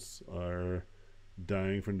older adults are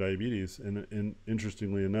dying from diabetes. And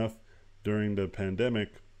interestingly enough, during the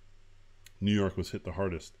pandemic, New York was hit the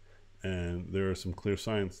hardest. And there are some clear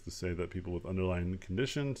signs to say that people with underlying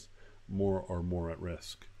conditions are more at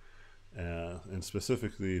risk. And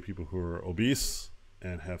specifically people who are obese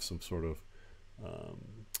and have some sort of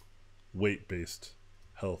weight-based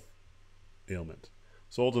health ailment.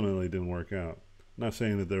 So ultimately it didn't work out. I'm not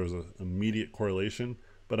saying that there was an immediate correlation,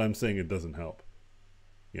 but I'm saying it doesn't help,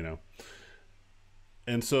 you know?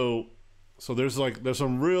 And so there's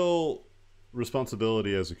some real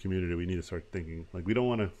responsibility as a community. We need to start thinking, like, we don't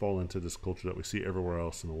want to fall into this culture that we see everywhere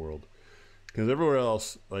else in the world, because everywhere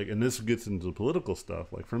else, like, and this gets into the political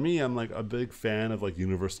stuff, like for me, I'm like a big fan of like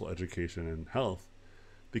universal education and health,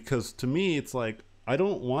 because to me it's like I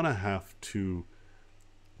don't want to have to,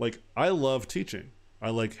 like, I love teaching, I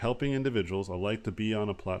like helping individuals, I like to be on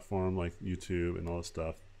a platform like YouTube and all this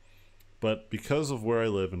stuff, but because of where I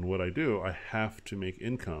live and what I do, I have to make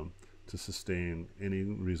income to sustain any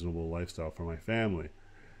reasonable lifestyle for my family.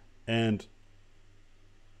 And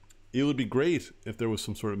it would be great if there was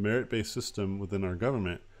some sort of merit-based system within our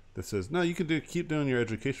government that says, no, you can keep doing your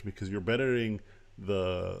education because you're bettering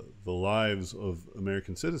the lives of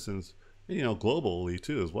American citizens, you know, globally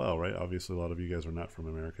too as well, right? Obviously, a lot of you guys are not from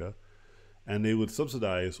America, and they would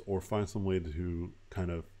subsidize or find some way to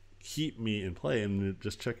kind of keep me in play and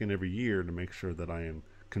just check in every year to make sure that I am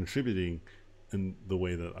contributing in the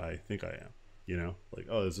way that I think I am. You know, like,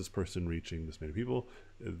 oh, is this person reaching this many people?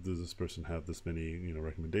 Does this person have this many, you know,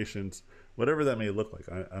 recommendations? Whatever that may look like.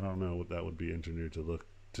 I don't know what that would be engineered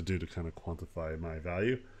to do to kind of quantify my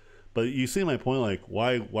value. But you see my point, like,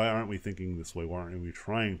 why aren't we thinking this way? Why aren't we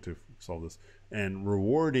trying to solve this and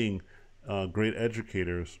rewarding great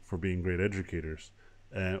educators for being great educators,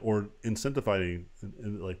 or incentivizing,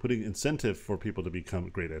 like putting incentive for people to become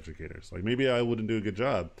great educators? Like, maybe I wouldn't do a good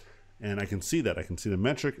job, and I can see that. I can see the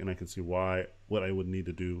metric, and I can see what I would need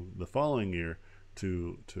to do the following year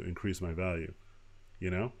to increase my value, you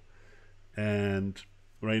know. And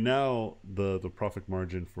right now, the profit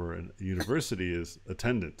margin for a university is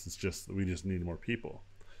attendance. It's just, we just need more people.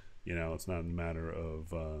 You know, it's not a matter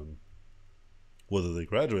of whether they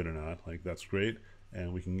graduate or not. Like, that's great,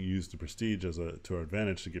 and we can use the prestige to our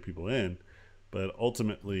advantage to get people in. But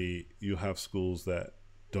ultimately, you have schools that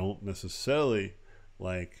don't necessarily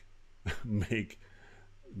like make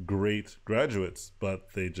great graduates,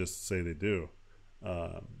 but they just say they do.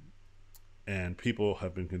 And people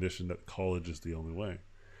have been conditioned that college is the only way.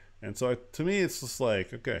 And so to me, it's just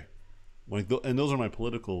like, okay, like, and those are my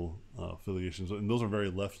political affiliations, and those are very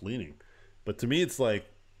left leaning. But to me, it's like,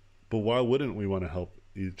 but why wouldn't we want to help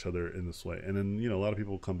each other in this way? And then, you know, a lot of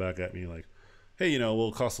people come back at me like, hey, you know, well,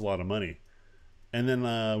 it costs a lot of money. And then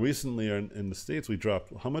recently in the States, we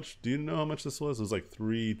dropped, how much, do you know how much this was? It was like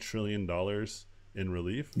 $3 trillion in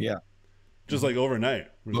relief. Yeah. Just like overnight.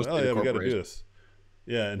 We're like, oh yeah, we got to do this.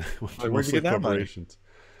 Yeah. And like, where'd you get that corporations.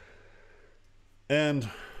 Money?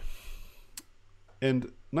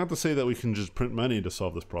 And not to say that we can just print money to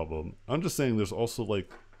solve this problem. I'm just saying there's also,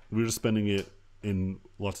 like, we're just spending it in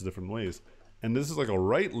lots of different ways. And this is like a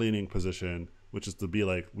right-leaning position, which is to be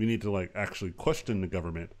like, we need to like actually question the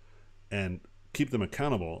government and keep them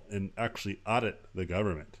accountable and actually audit the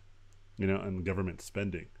government, you know, and government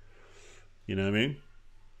spending. You know what I mean?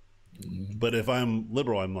 Mm-hmm. But if I'm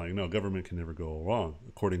liberal, I'm like, no, government can never go wrong,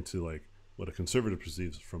 according to like what a conservative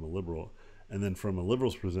perceives from a liberal. And then from a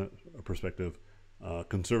liberal's perspective,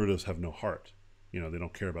 conservatives have no heart. You know, they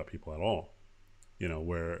don't care about people at all. You know,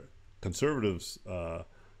 where conservatives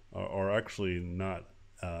are actually not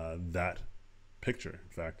that picture. In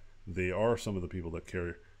fact, they are some of the people that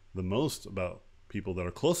care the most about people that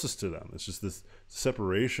are closest to them. It's just this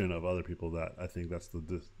separation of other people that I think that's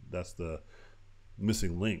the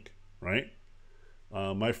missing link, right?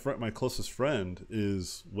 My closest friend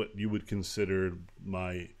is what you would consider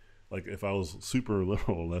my, like, if I was super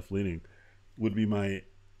liberal, left leaning, would be my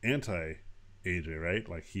anti-AJ, right?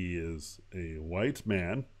 Like, he is a white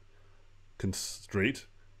man, straight,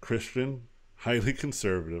 Christian, highly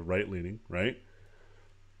conservative, right leaning, right?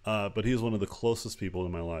 But he's one of the closest people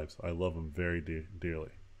in my life. I love him very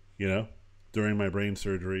dearly. You know, during my brain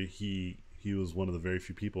surgery, he was one of the very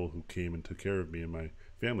few people who came and took care of me and my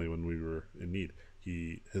family when we were in need.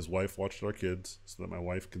 His wife watched our kids so that my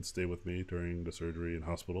wife could stay with me during the surgery and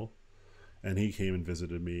hospital. And he came and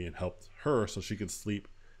visited me and helped her so she could sleep.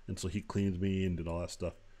 And so he cleaned me and did all that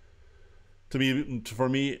stuff. For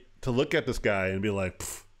me to look at this guy and be like,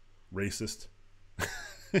 racist,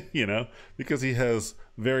 you know, because he has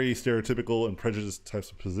very stereotypical and prejudiced types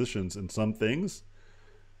of positions in some things,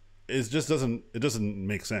 it doesn't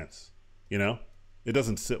make sense, you know, it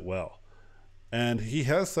doesn't sit well. And he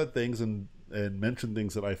has said things and mentioned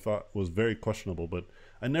things that I thought was very questionable, but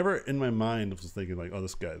I never in my mind was thinking like, oh,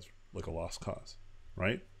 this guy's like a lost cause,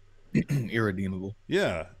 right? Irredeemable.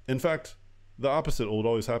 Yeah. In fact, the opposite would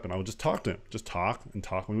always happen. I would just talk to him, just talk and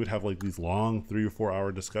talk. We would have like these long 3 or 4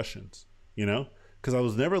 hour discussions, you know, because I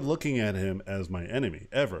was never looking at him as my enemy,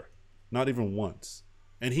 ever, not even once.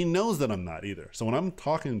 And he knows that I'm not either. So when I'm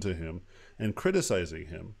talking to him and criticizing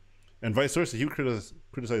him, and vice versa, he would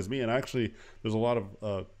criticize me. And actually, there's a lot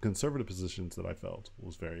of conservative positions that I felt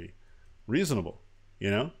was very reasonable,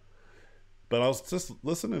 you know. But I was just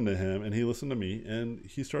listening to him, and he listened to me, and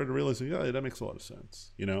he started realizing, yeah, that makes a lot of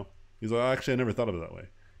sense, you know. He's like, actually, I never thought of it that way.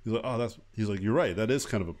 He's like, oh, he's like, you're right. That is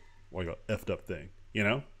kind of like a effed up thing, you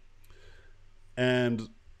know. And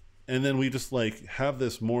then we just like have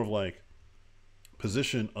this more of like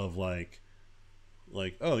position of like,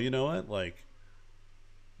 oh, you know what, like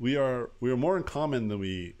we are more in common than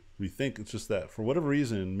we think. It's just that for whatever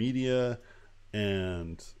reason, media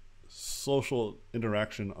and social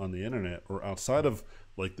interaction on the internet or outside of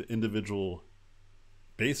like the individual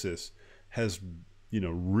basis has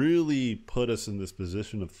really put us in this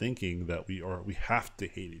position of thinking that we have to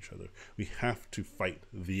hate each other. We have to fight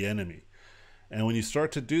the enemy. And when you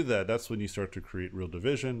start to do that, that's when you start to create real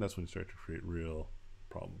division. That's when you start to create real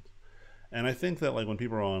problems. And I think that like when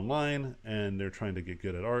people are online and they're trying to get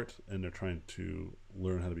good at art and they're trying to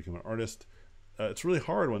learn how to become an artist, it's really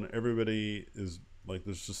hard when everybody is like,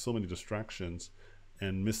 there's just so many distractions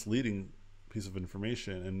and misleading piece of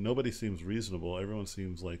information, and nobody seems reasonable. Everyone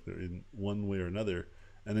seems like they're in one way or another,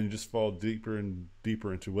 and then you just fall deeper and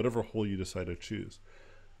deeper into whatever hole you decide to choose.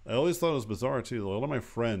 I always thought it was bizarre too. A lot of my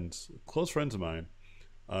friends, close friends of mine,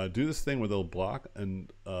 do this thing where they'll block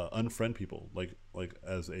and unfriend people, like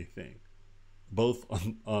as a thing, both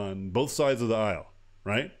on both sides of the aisle,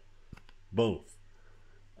 right? Both.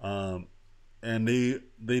 And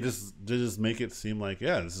they just make it seem like,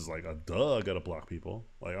 yeah, this is like a duh, I gotta block people.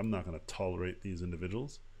 Like, I'm not gonna tolerate these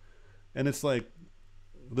individuals. And it's like,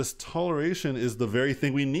 this toleration is the very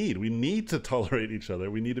thing we need. We need to tolerate each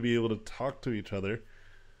other. We need to be able to talk to each other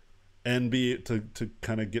and be to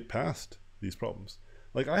kind of get past these problems.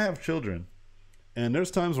 Like, I have children, and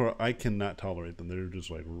there's times where I cannot tolerate them. They're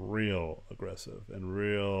just like real aggressive and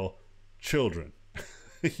real children.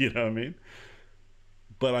 You know what I mean?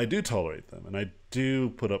 But I do tolerate them, and I do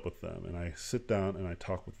put up with them, and I sit down and I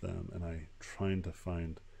talk with them, and I trying to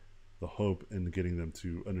find the hope in getting them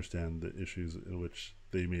to understand the issues in which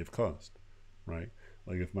they may have caused, right?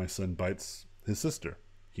 Like if my son bites his sister,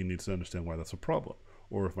 he needs to understand why that's a problem.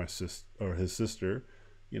 Or if his sister,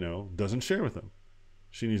 doesn't share with him,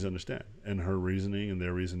 she needs to understand. And her reasoning and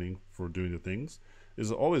their reasoning for doing the things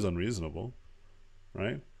is always unreasonable,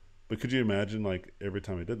 right? But could you imagine, like, every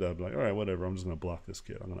time I did that, I'd be like, all right, whatever, I'm just going to block this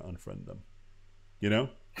kid. I'm going to unfriend them.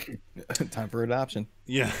 Time for adoption.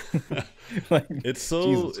 Yeah. Like, it's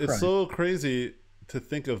so crazy to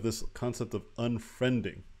think of this concept of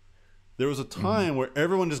unfriending. There was a time where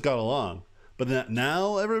everyone just got along, but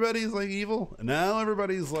now everybody's like evil. Now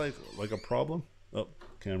everybody's like a problem. Oh,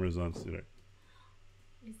 camera's on. See there.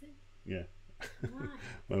 Is it? Yeah. Why?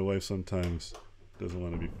 My wife sometimes doesn't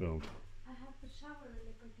want to be filmed. I have to shower in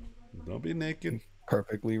the computer. Don't be naked.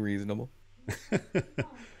 perfectly reasonable. Oh, come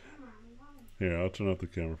on, why? Here, I'll turn off the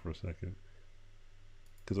camera for a second.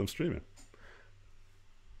 Because I'm streaming.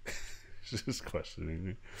 She's just questioning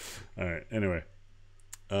me. All right, anyway.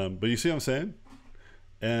 But you see what I'm saying?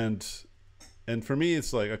 And for me,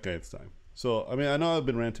 it's like, okay, it's time. So, I mean, I know I've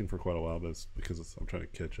been ranting for quite a while, but it's because I'm trying to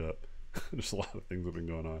catch up. There's a lot of things that have been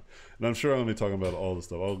going on. And I'm sure I'm going to be talking about all this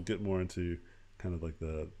stuff. I'll get more into kind of like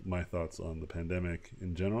my thoughts on the pandemic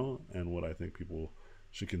in general and what I think people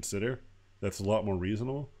should consider. That's a lot more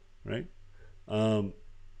reasonable, right?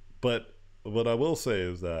 But what I will say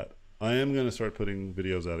is that I am going to start putting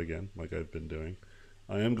videos out again, like I've been doing.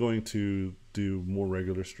 I am going to do more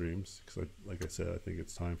regular streams because, like I said, I think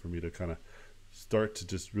it's time for me to kind of start to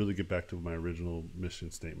just really get back to my original mission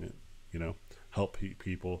statement, help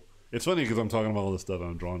people. It's funny because I'm talking about all this stuff and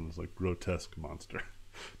I'm drawing this like grotesque monster.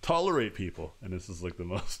 Tolerate people. And this is like the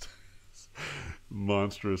most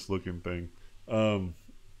monstrous looking thing.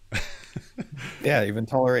 Yeah, even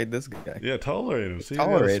tolerate this guy. Yeah, tolerate him. See,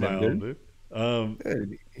 Tolerate smile, him, dude.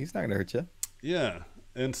 dude. He's not gonna hurt you. Yeah.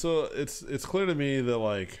 And so it's clear to me that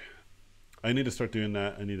like I need to start doing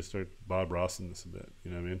that. I need to start Bob Rossing this a bit.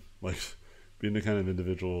 You know what I mean? Like being the kind of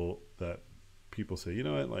individual that people say, you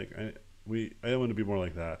know what, like I want to be more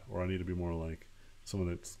like that, or I need to be more like someone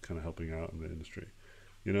that's kind of helping out in the industry,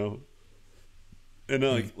 And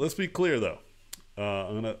like, let's be clear though.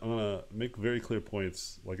 I'm gonna make very clear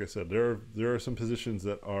points. Like I said, there are some positions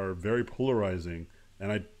that are very polarizing,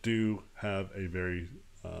 and I do have a very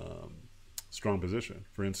strong position.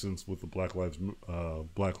 For instance, with the Black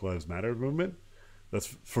Lives Matter movement,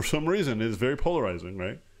 that's for some reason is very polarizing,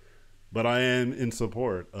 right? But I am in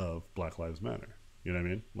support of Black Lives Matter. You know what I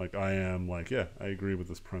mean? Like I am like, yeah, I agree with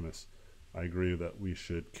this premise. I agree that we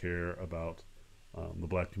should care about the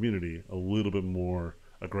black community a little bit more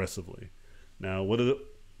aggressively. Now,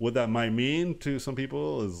 what that might mean to some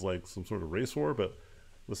people is like some sort of race war, but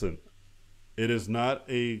listen, it is not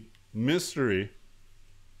a mystery,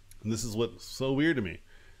 and this is what's so weird to me.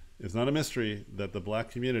 It's not a mystery that the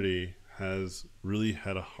black community has really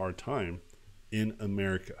had a hard time in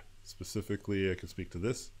America. Specifically, I can speak to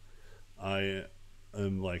this. I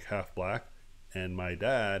am like half black, and my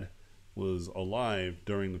dad was alive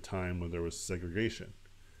during the time when there was segregation.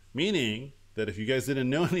 Meaning that if you guys didn't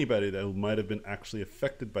know anybody that might have been actually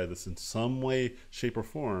affected by this in some way, shape, or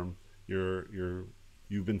form,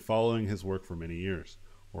 you've been following his work for many years,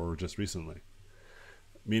 or just recently.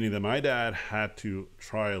 Meaning that my dad had to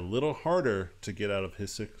try a little harder to get out of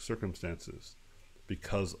his circumstances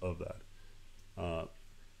because of that.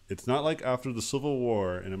 It's not like after the Civil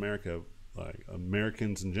War in America, like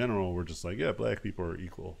Americans in general were just like, yeah, black people are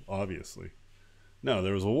equal, obviously. No,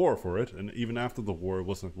 there was a war for it, and even after the war, it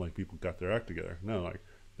wasn't like people got their act together. No, like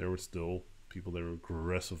there were still people that were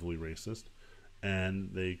aggressively racist,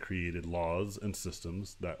 and they created laws and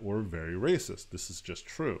systems that were very racist. This is just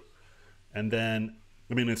true. And then,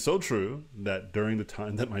 I mean, it's so true that during the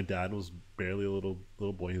time that my dad was barely a little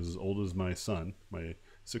boy, he was as old as my son, my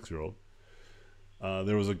 6-year-old.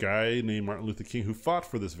 There was a guy named Martin Luther King who fought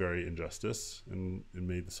for this very injustice and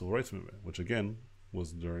made the civil rights movement, which again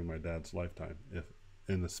was during my dad's lifetime,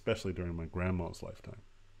 and especially during my grandma's lifetime.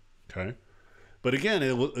 Okay, but again,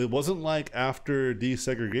 it wasn't like after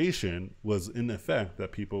desegregation was in effect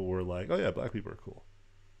that people were like, oh yeah, black people are cool.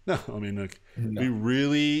 No, I mean, like, No. it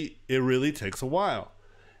really takes a while,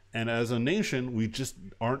 and as a nation, we just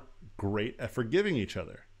aren't great at forgiving each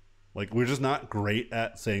other. Like, we're just not great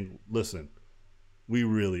at saying, listen, we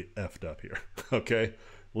really effed up here. Okay,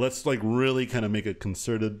 let's like really kind of make a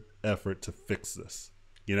concerted effort to fix this.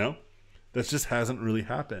 You know, that just hasn't really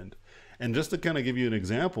happened. And just to kind of give you an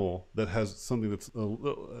example that has something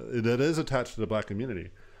that is attached to the black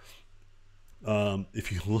community,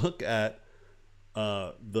 if you look at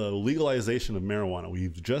the legalization of marijuana,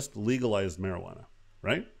 we've just legalized marijuana,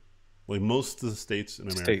 right? Like most of the states in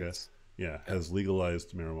America, yeah, has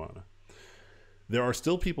legalized marijuana. There are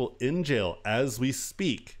still people in jail as we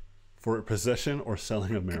speak for possession or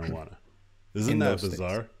selling of marijuana. Isn't that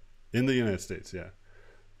bizarre? States. In the United States, yeah.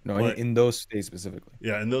 No, but, in those states specifically.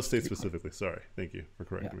 Yeah, in those states specifically. Sorry. Thank you for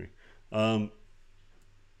correcting me.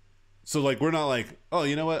 So like we're not like, oh,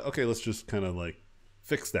 you know what? Okay, let's just kind of like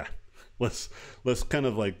fix that. Let's kind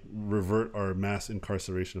of like revert our mass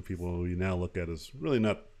incarceration of people who we now look at as really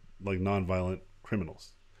not like nonviolent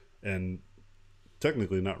criminals. And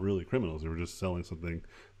technically not really criminals. They were just selling something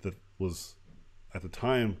that was at the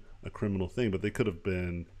time a criminal thing, but they could have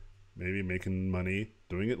been maybe making money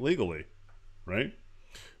doing it legally, right?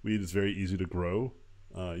 Weed is very easy to grow.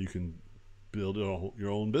 You can build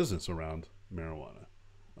your own business around marijuana,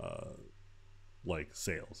 like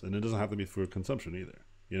sales, and it doesn't have to be for consumption either,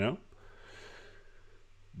 you know?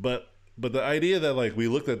 But the idea that like we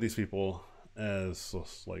looked at these people as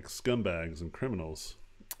like scumbags and criminals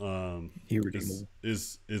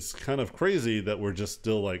is kind of crazy that we're just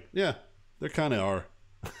still like, yeah, they kind of are,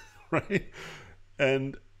 right?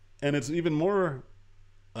 And it's even more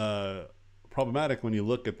problematic when you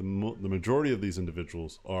look at the majority of these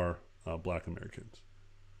individuals are black Americans,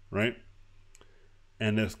 right?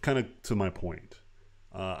 And it's kind of to my point.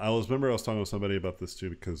 I was talking with somebody about this too,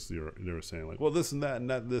 because they were saying like, well, this and that and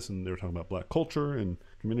that, this, and they were talking about black culture and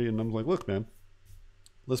community, and I'm like, look, man,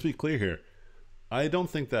 let's be clear here. I don't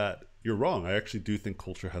think that you're wrong. I actually do think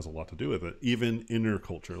culture has a lot to do with it, even inner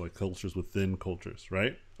culture, like cultures within cultures,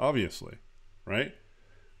 right? Obviously, right?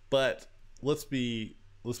 But let's be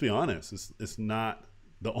honest. It's not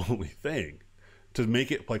the only thing. To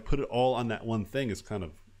make it like put it all on that one thing is kind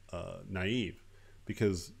of naive,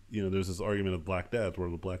 because you know there's this argument of black dads. Where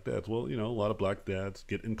the black dads? Well, you know, a lot of black dads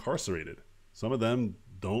get incarcerated. Some of them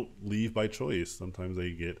don't leave by choice. Sometimes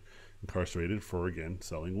they get incarcerated for, again,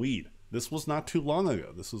 selling weed. This was not too long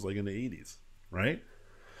ago. This was like in the 80s, right?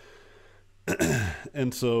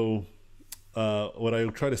 And so what I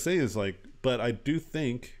try to say is like, but I do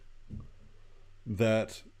think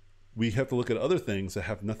that we have to look at other things that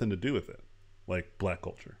have nothing to do with it, like black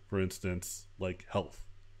culture. For instance, like health.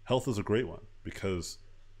 Health is a great one, because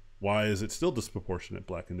why is it still disproportionate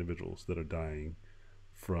black individuals that are dying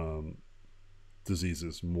from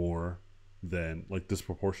diseases more than, like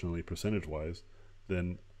disproportionately percentage-wise,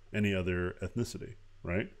 than any other ethnicity,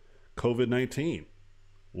 right? COVID-19.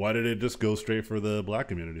 Why did it just go straight for the black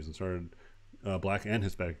communities and started black and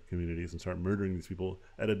Hispanic communities and start murdering these people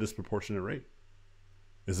at a disproportionate rate?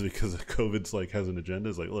 Is it because COVID's like has an agenda?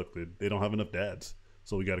 It's like, look, they don't have enough dads,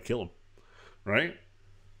 so we got to kill them, right?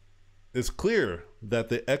 It's clear that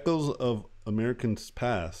the echoes of Americans'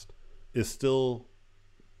 past is still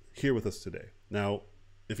here with us today. Now,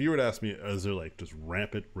 if you were to ask me, is there like just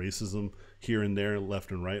rampant racism here and there,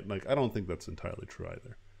 left and right? Like, I don't think that's entirely true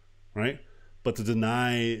either, right? But to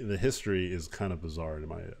deny the history is kind of bizarre in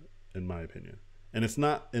my opinion. And it's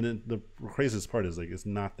not. And the craziest part is like it's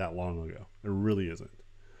not that long ago. It really isn't.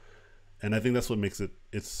 And I think that's what makes it.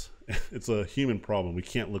 It's a human problem. We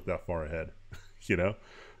can't look that far ahead. You know,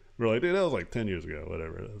 we're like, dude, that was like 10 years ago,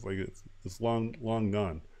 whatever. It's like it's long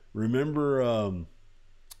gone. Remember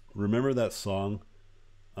that song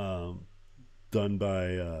done by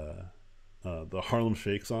the Harlem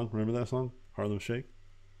Shake song? Remember that song, Harlem Shake?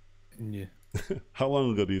 Yeah. 。 How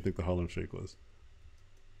long ago do you think the Harlem Shake was?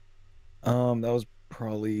 That was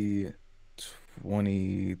probably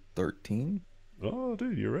 2013. Oh,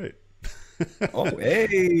 dude, you're right. Oh, hey,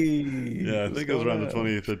 Yeah, I what's think it was going around the on?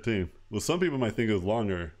 2013. Well, some people might think it was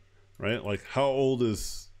longer, right? Like, how old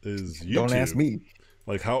is Don't ask YouTube? me.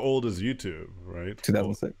 Like, how old is YouTube, right?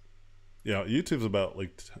 Well, 2006. yeah, YouTube's about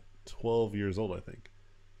like 12 years old, I think,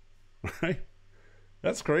 right?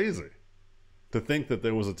 That's crazy to think that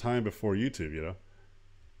there was a time before YouTube, you know?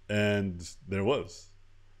 And there was.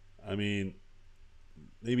 I mean,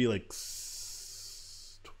 maybe like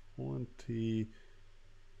 20,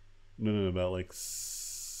 no, about like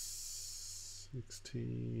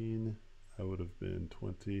 16. I would have been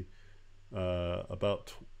 20.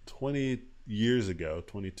 About 20 years ago,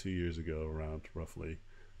 22 years ago, around roughly.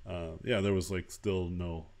 Yeah, there was like still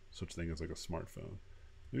no such thing as like a smartphone.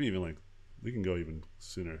 Maybe even like, we can go even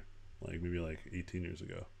sooner, like maybe like 18 years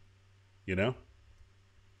ago, you know?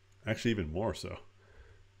 Actually, even more so.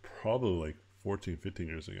 Probably like 14, 15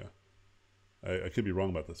 years ago. I could be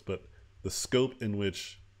wrong about this, but the scope in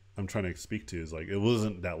which I'm trying to speak to is like, it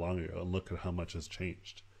wasn't that long ago, and look at how much has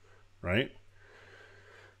changed, right?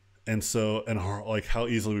 And so, and like how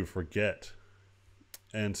easily we forget.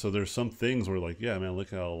 And so there's some things where like, yeah, man,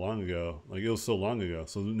 look how long ago, like it was so long ago.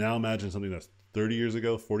 So now imagine something that's 30 years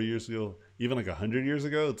ago, 40 years ago, even like 100 years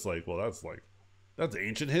ago. It's like, well, that's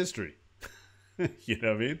ancient history. You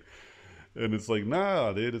know what I mean? And it's like,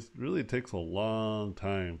 nah, dude, it really takes a long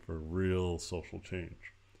time for real social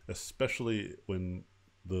change, especially when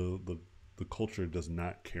the culture does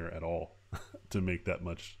not care at all to make that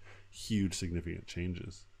much huge, significant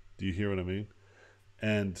changes. Do you hear what I mean?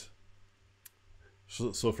 And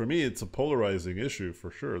so for me, it's a polarizing issue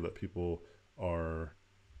for sure that people are,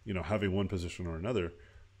 having one position or another.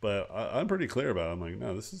 But I'm pretty clear about it. I'm like,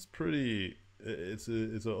 no, this is pretty. It's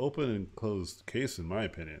an open and closed case in my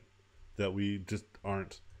opinion, that we just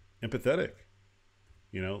aren't empathetic.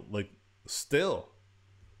 Like still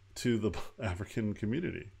to the African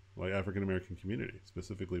community, like African American community,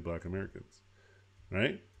 specifically Black Americans,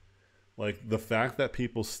 right? Like the fact that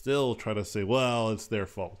people still try to say, well, it's their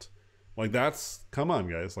fault. Like that's, come on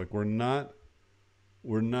guys, like we're not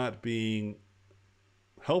being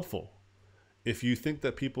helpful. If you think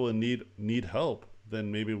that people in need help,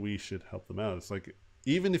 then maybe we should help them out. It's like,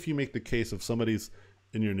 even if you make the case of somebody's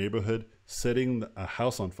in your neighborhood setting a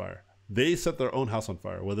house on fire, they set their own house on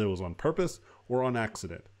fire, whether it was on purpose or on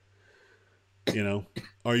accident.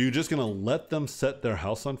 Are you just going to let them set their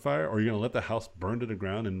house on fire, or are you going to let the house burn to the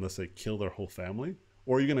ground and, let's say, kill their whole family?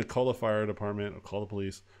 Or are you going to call the fire department or call the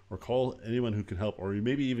police or call anyone who can help, or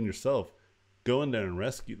maybe even yourself, go in there and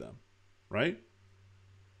rescue them, right?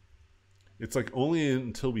 It's like only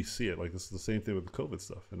until we see it. Like this is the same thing with the COVID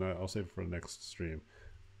stuff, and I'll save it for the next stream.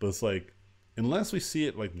 But it's like, unless we see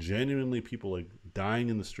it, like genuinely people like dying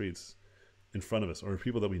in the streets in front of us, or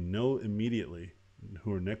people that we know immediately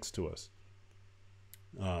who are next to us,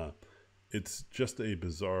 it's just a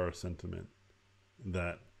bizarre sentiment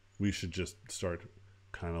that we should just start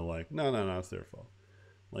kind of like, no, no, no, it's their fault.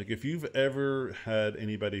 Like if you've ever had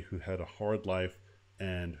anybody who had a hard life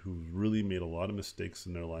and who really made a lot of mistakes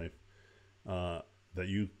in their life, that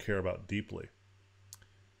you care about deeply,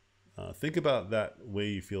 think about that way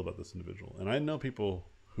you feel about this individual. And I know people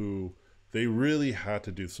who, they really had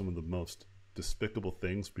to do some of the most despicable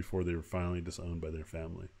things before they were finally disowned by their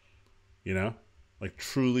family. Like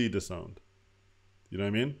truly disowned. You know what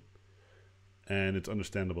I mean? And it's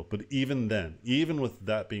understandable. But even then, even with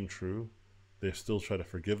that being true, they still try to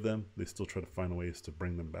forgive them. They still try to find ways to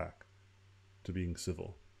bring them back to being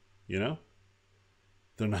civil.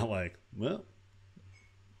 They're not like, well,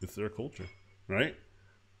 it's their culture, right?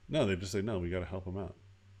 No, they just say, no, we got to help them out.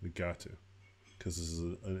 We got to, because this is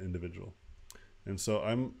an individual. And so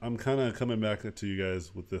I'm kind of coming back to you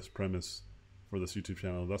guys with this premise for this YouTube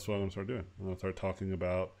channel. That's what I'm going to start doing. I'm going to start talking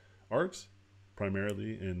about art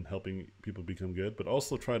primarily and helping people become good, but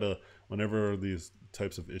also try to, whenever these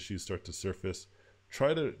types of issues start to surface,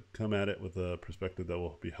 try to come at it with a perspective that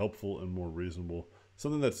will be helpful and more reasonable,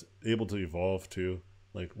 something that's able to evolve too,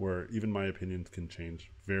 like where even my opinions can change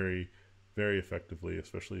very, very effectively,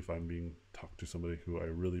 especially if I'm being talked to somebody who I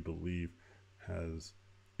really believe has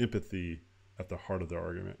empathy at the heart of their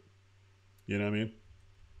argument. You know what I mean?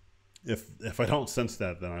 If I don't sense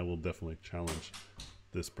that, then I will definitely challenge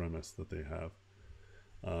this premise that they have.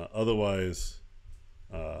 Otherwise,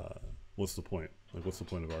 what's the point? Like, what's the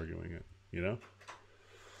point of arguing it?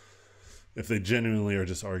 If they genuinely are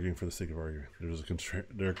just arguing for the sake of arguing,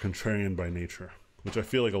 they're contrarian by nature, which I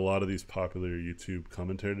feel like a lot of these popular YouTube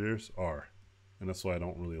commentators are, and that's why I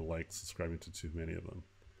don't really like subscribing to too many of them.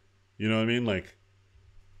 You know what I mean? Like,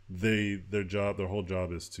 their whole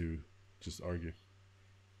job is to just argue.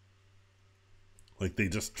 Like they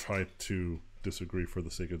just try to disagree for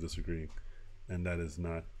the sake of disagreeing, and that is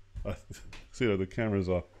not. See, the camera's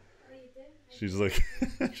off. Oh, you did? She's like,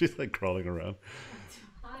 she's like crawling around.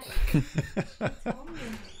 Hi. Tell me.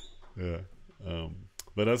 Yeah,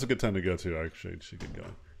 but that's a good time to go to. Actually, she get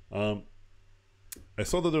going. I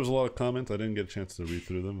saw that there was a lot of comments. I didn't get a chance to read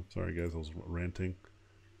through them. Sorry, guys, I was ranting.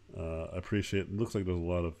 I appreciate. It looks like there's a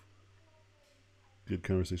lot of good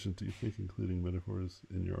conversations. Do you think, including metaphors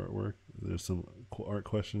in your artwork? There's some art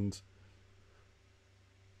questions.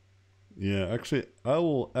 Yeah, actually, I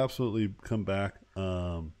will absolutely come back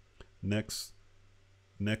next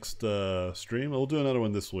stream. We'll do another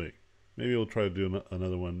one this week. Maybe we'll try to do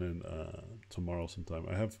another one in tomorrow sometime.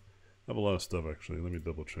 I have a lot of stuff actually. Let me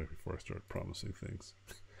double check before I start promising things.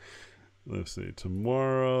 Let's see.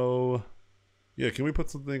 Tomorrow. Yeah, can we put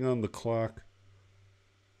something on the clock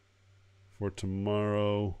for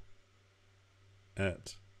tomorrow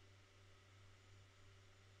at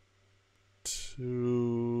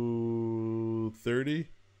 2:30?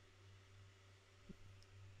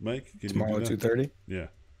 Mike, can Tomorrow you at do that? 2:30. Yeah.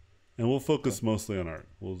 And we'll focus mostly on art.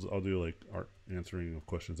 I'll do like art answering of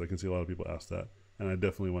questions. I can see a lot of people ask that, and I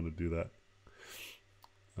definitely want to do that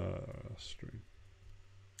stream.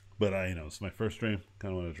 But it's my first stream.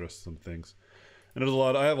 Kind of want to address some things, and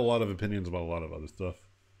I have a lot of opinions about a lot of other stuff,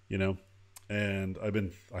 and I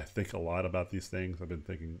think a lot about these things. I've been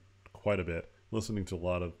thinking quite a bit, listening to a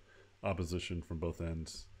lot of opposition from both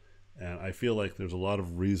ends, and I feel like there's a lot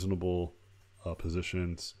of reasonable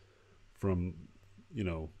positions from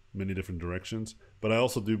many different directions, but I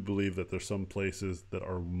also do believe that there's some places that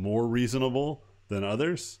are more reasonable than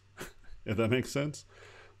others, if that makes sense.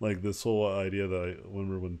 Like this whole idea that I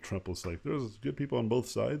remember when Trump was like, there's good people on both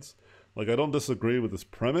sides. Like, I don't disagree with this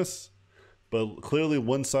premise, but clearly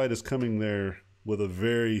one side is coming there with a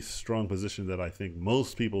very strong position that I think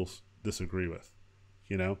most people disagree with,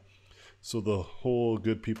 So the whole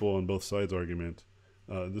good people on both sides argument,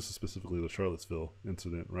 this is specifically the Charlottesville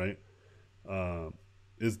incident, right?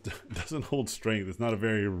 Doesn't hold strength. It's not a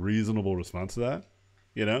very reasonable response to that,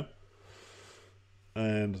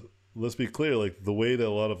 And let's be clear, like the way that a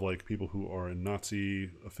lot of like people who are in Nazi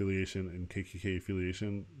affiliation and KKK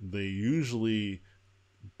affiliation, they usually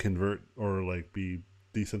convert or like be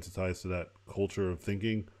desensitized to that culture of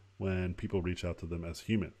thinking when people reach out to them as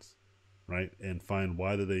humans, right? And find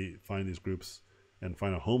why do they find these groups and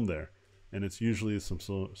find a home there, and it's usually some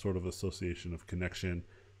sort of association of connection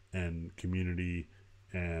and community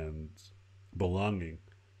and belonging,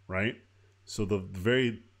 right? So the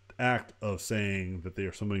very act of saying that they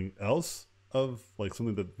are something else, of like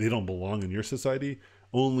something that they don't belong in your society,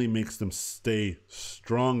 only makes them stay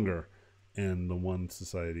stronger in the one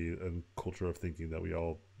society and culture of thinking that we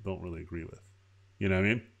all don't really agree with. You know what I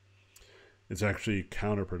mean? It's actually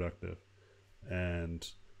counterproductive. And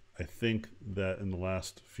I think that in the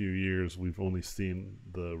last few years, we've only seen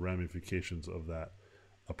the ramifications of that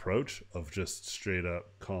approach of just straight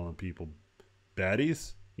up calling people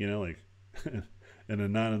baddies, like,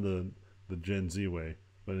 and not in the Gen Z way,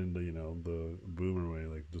 but in the, the boomer way,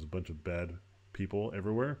 like there's a bunch of bad people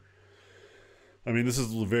everywhere. I mean, this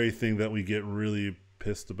is the very thing that we get really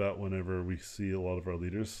pissed about whenever we see a lot of our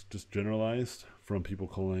leaders just generalized, from people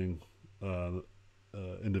calling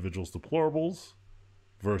individuals deplorables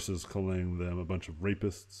versus calling them a bunch of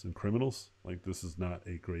rapists and criminals. Like, this is not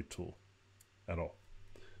a great tool at all.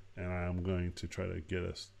 And I'm going to try to get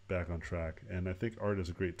us back on track. And I think art is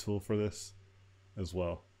a great tool for this as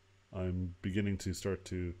well. I'm beginning to start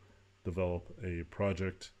to develop a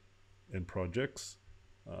project and projects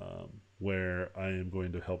where I am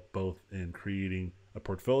going to help both in creating a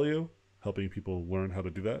portfolio, helping people learn how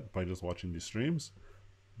to do that by just watching these streams,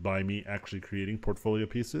 by me actually creating portfolio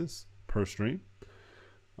pieces per stream.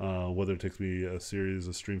 Whether it takes me a series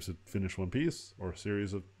of streams to finish one piece or a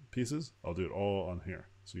series of pieces, I'll do it all on here.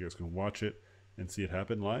 So you guys can watch it and see it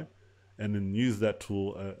happen live, and then use that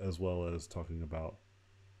tool as well as talking about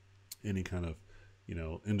any kind of,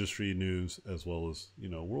 industry news as well as,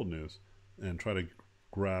 world news, and try to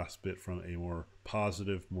grasp it from a more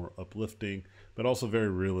positive, more uplifting, but also very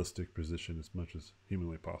realistic position as much as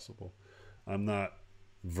humanly possible. I'm not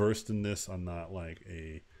versed in this. I'm not like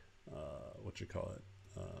a,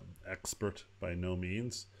 expert by no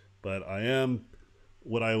means, but I am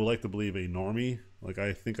what I would like to believe a normie. Like,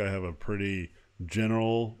 I think I have a pretty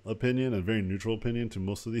general opinion, a very neutral opinion to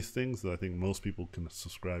most of these things that I think most people can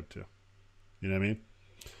subscribe to. You know what I mean?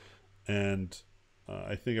 And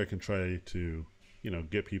I think I can try to,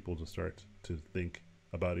 get people to start to think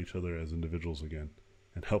about each other as individuals again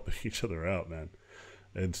and helping each other out, man,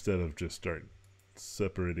 instead of just start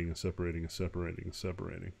separating and separating and separating and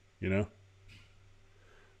separating, you know?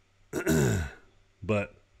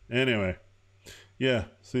 But anyway, yeah,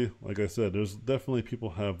 see, like I said, there's definitely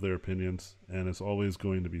people have their opinions, and it's always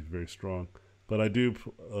going to be very strong. But I do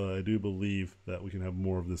believe that we can have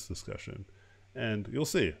more of this discussion, and you'll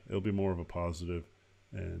see it'll be more of a positive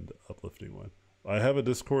and uplifting one. I have a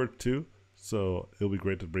Discord too, so it'll be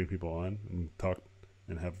great to bring people on and talk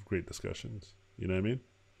and have great discussions. You know what I mean?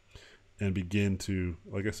 And begin to,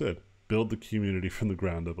 like I said, build the community from the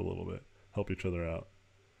ground up a little bit, help each other out.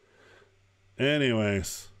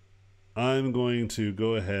 Anyways, I'm going to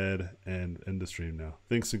go ahead and end the stream now.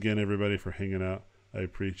 Thanks again, everybody, for hanging out. I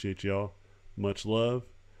appreciate y'all. Much love.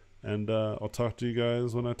 And I'll talk to you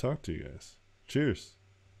guys when I talk to you guys. Cheers.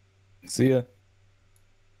 See ya.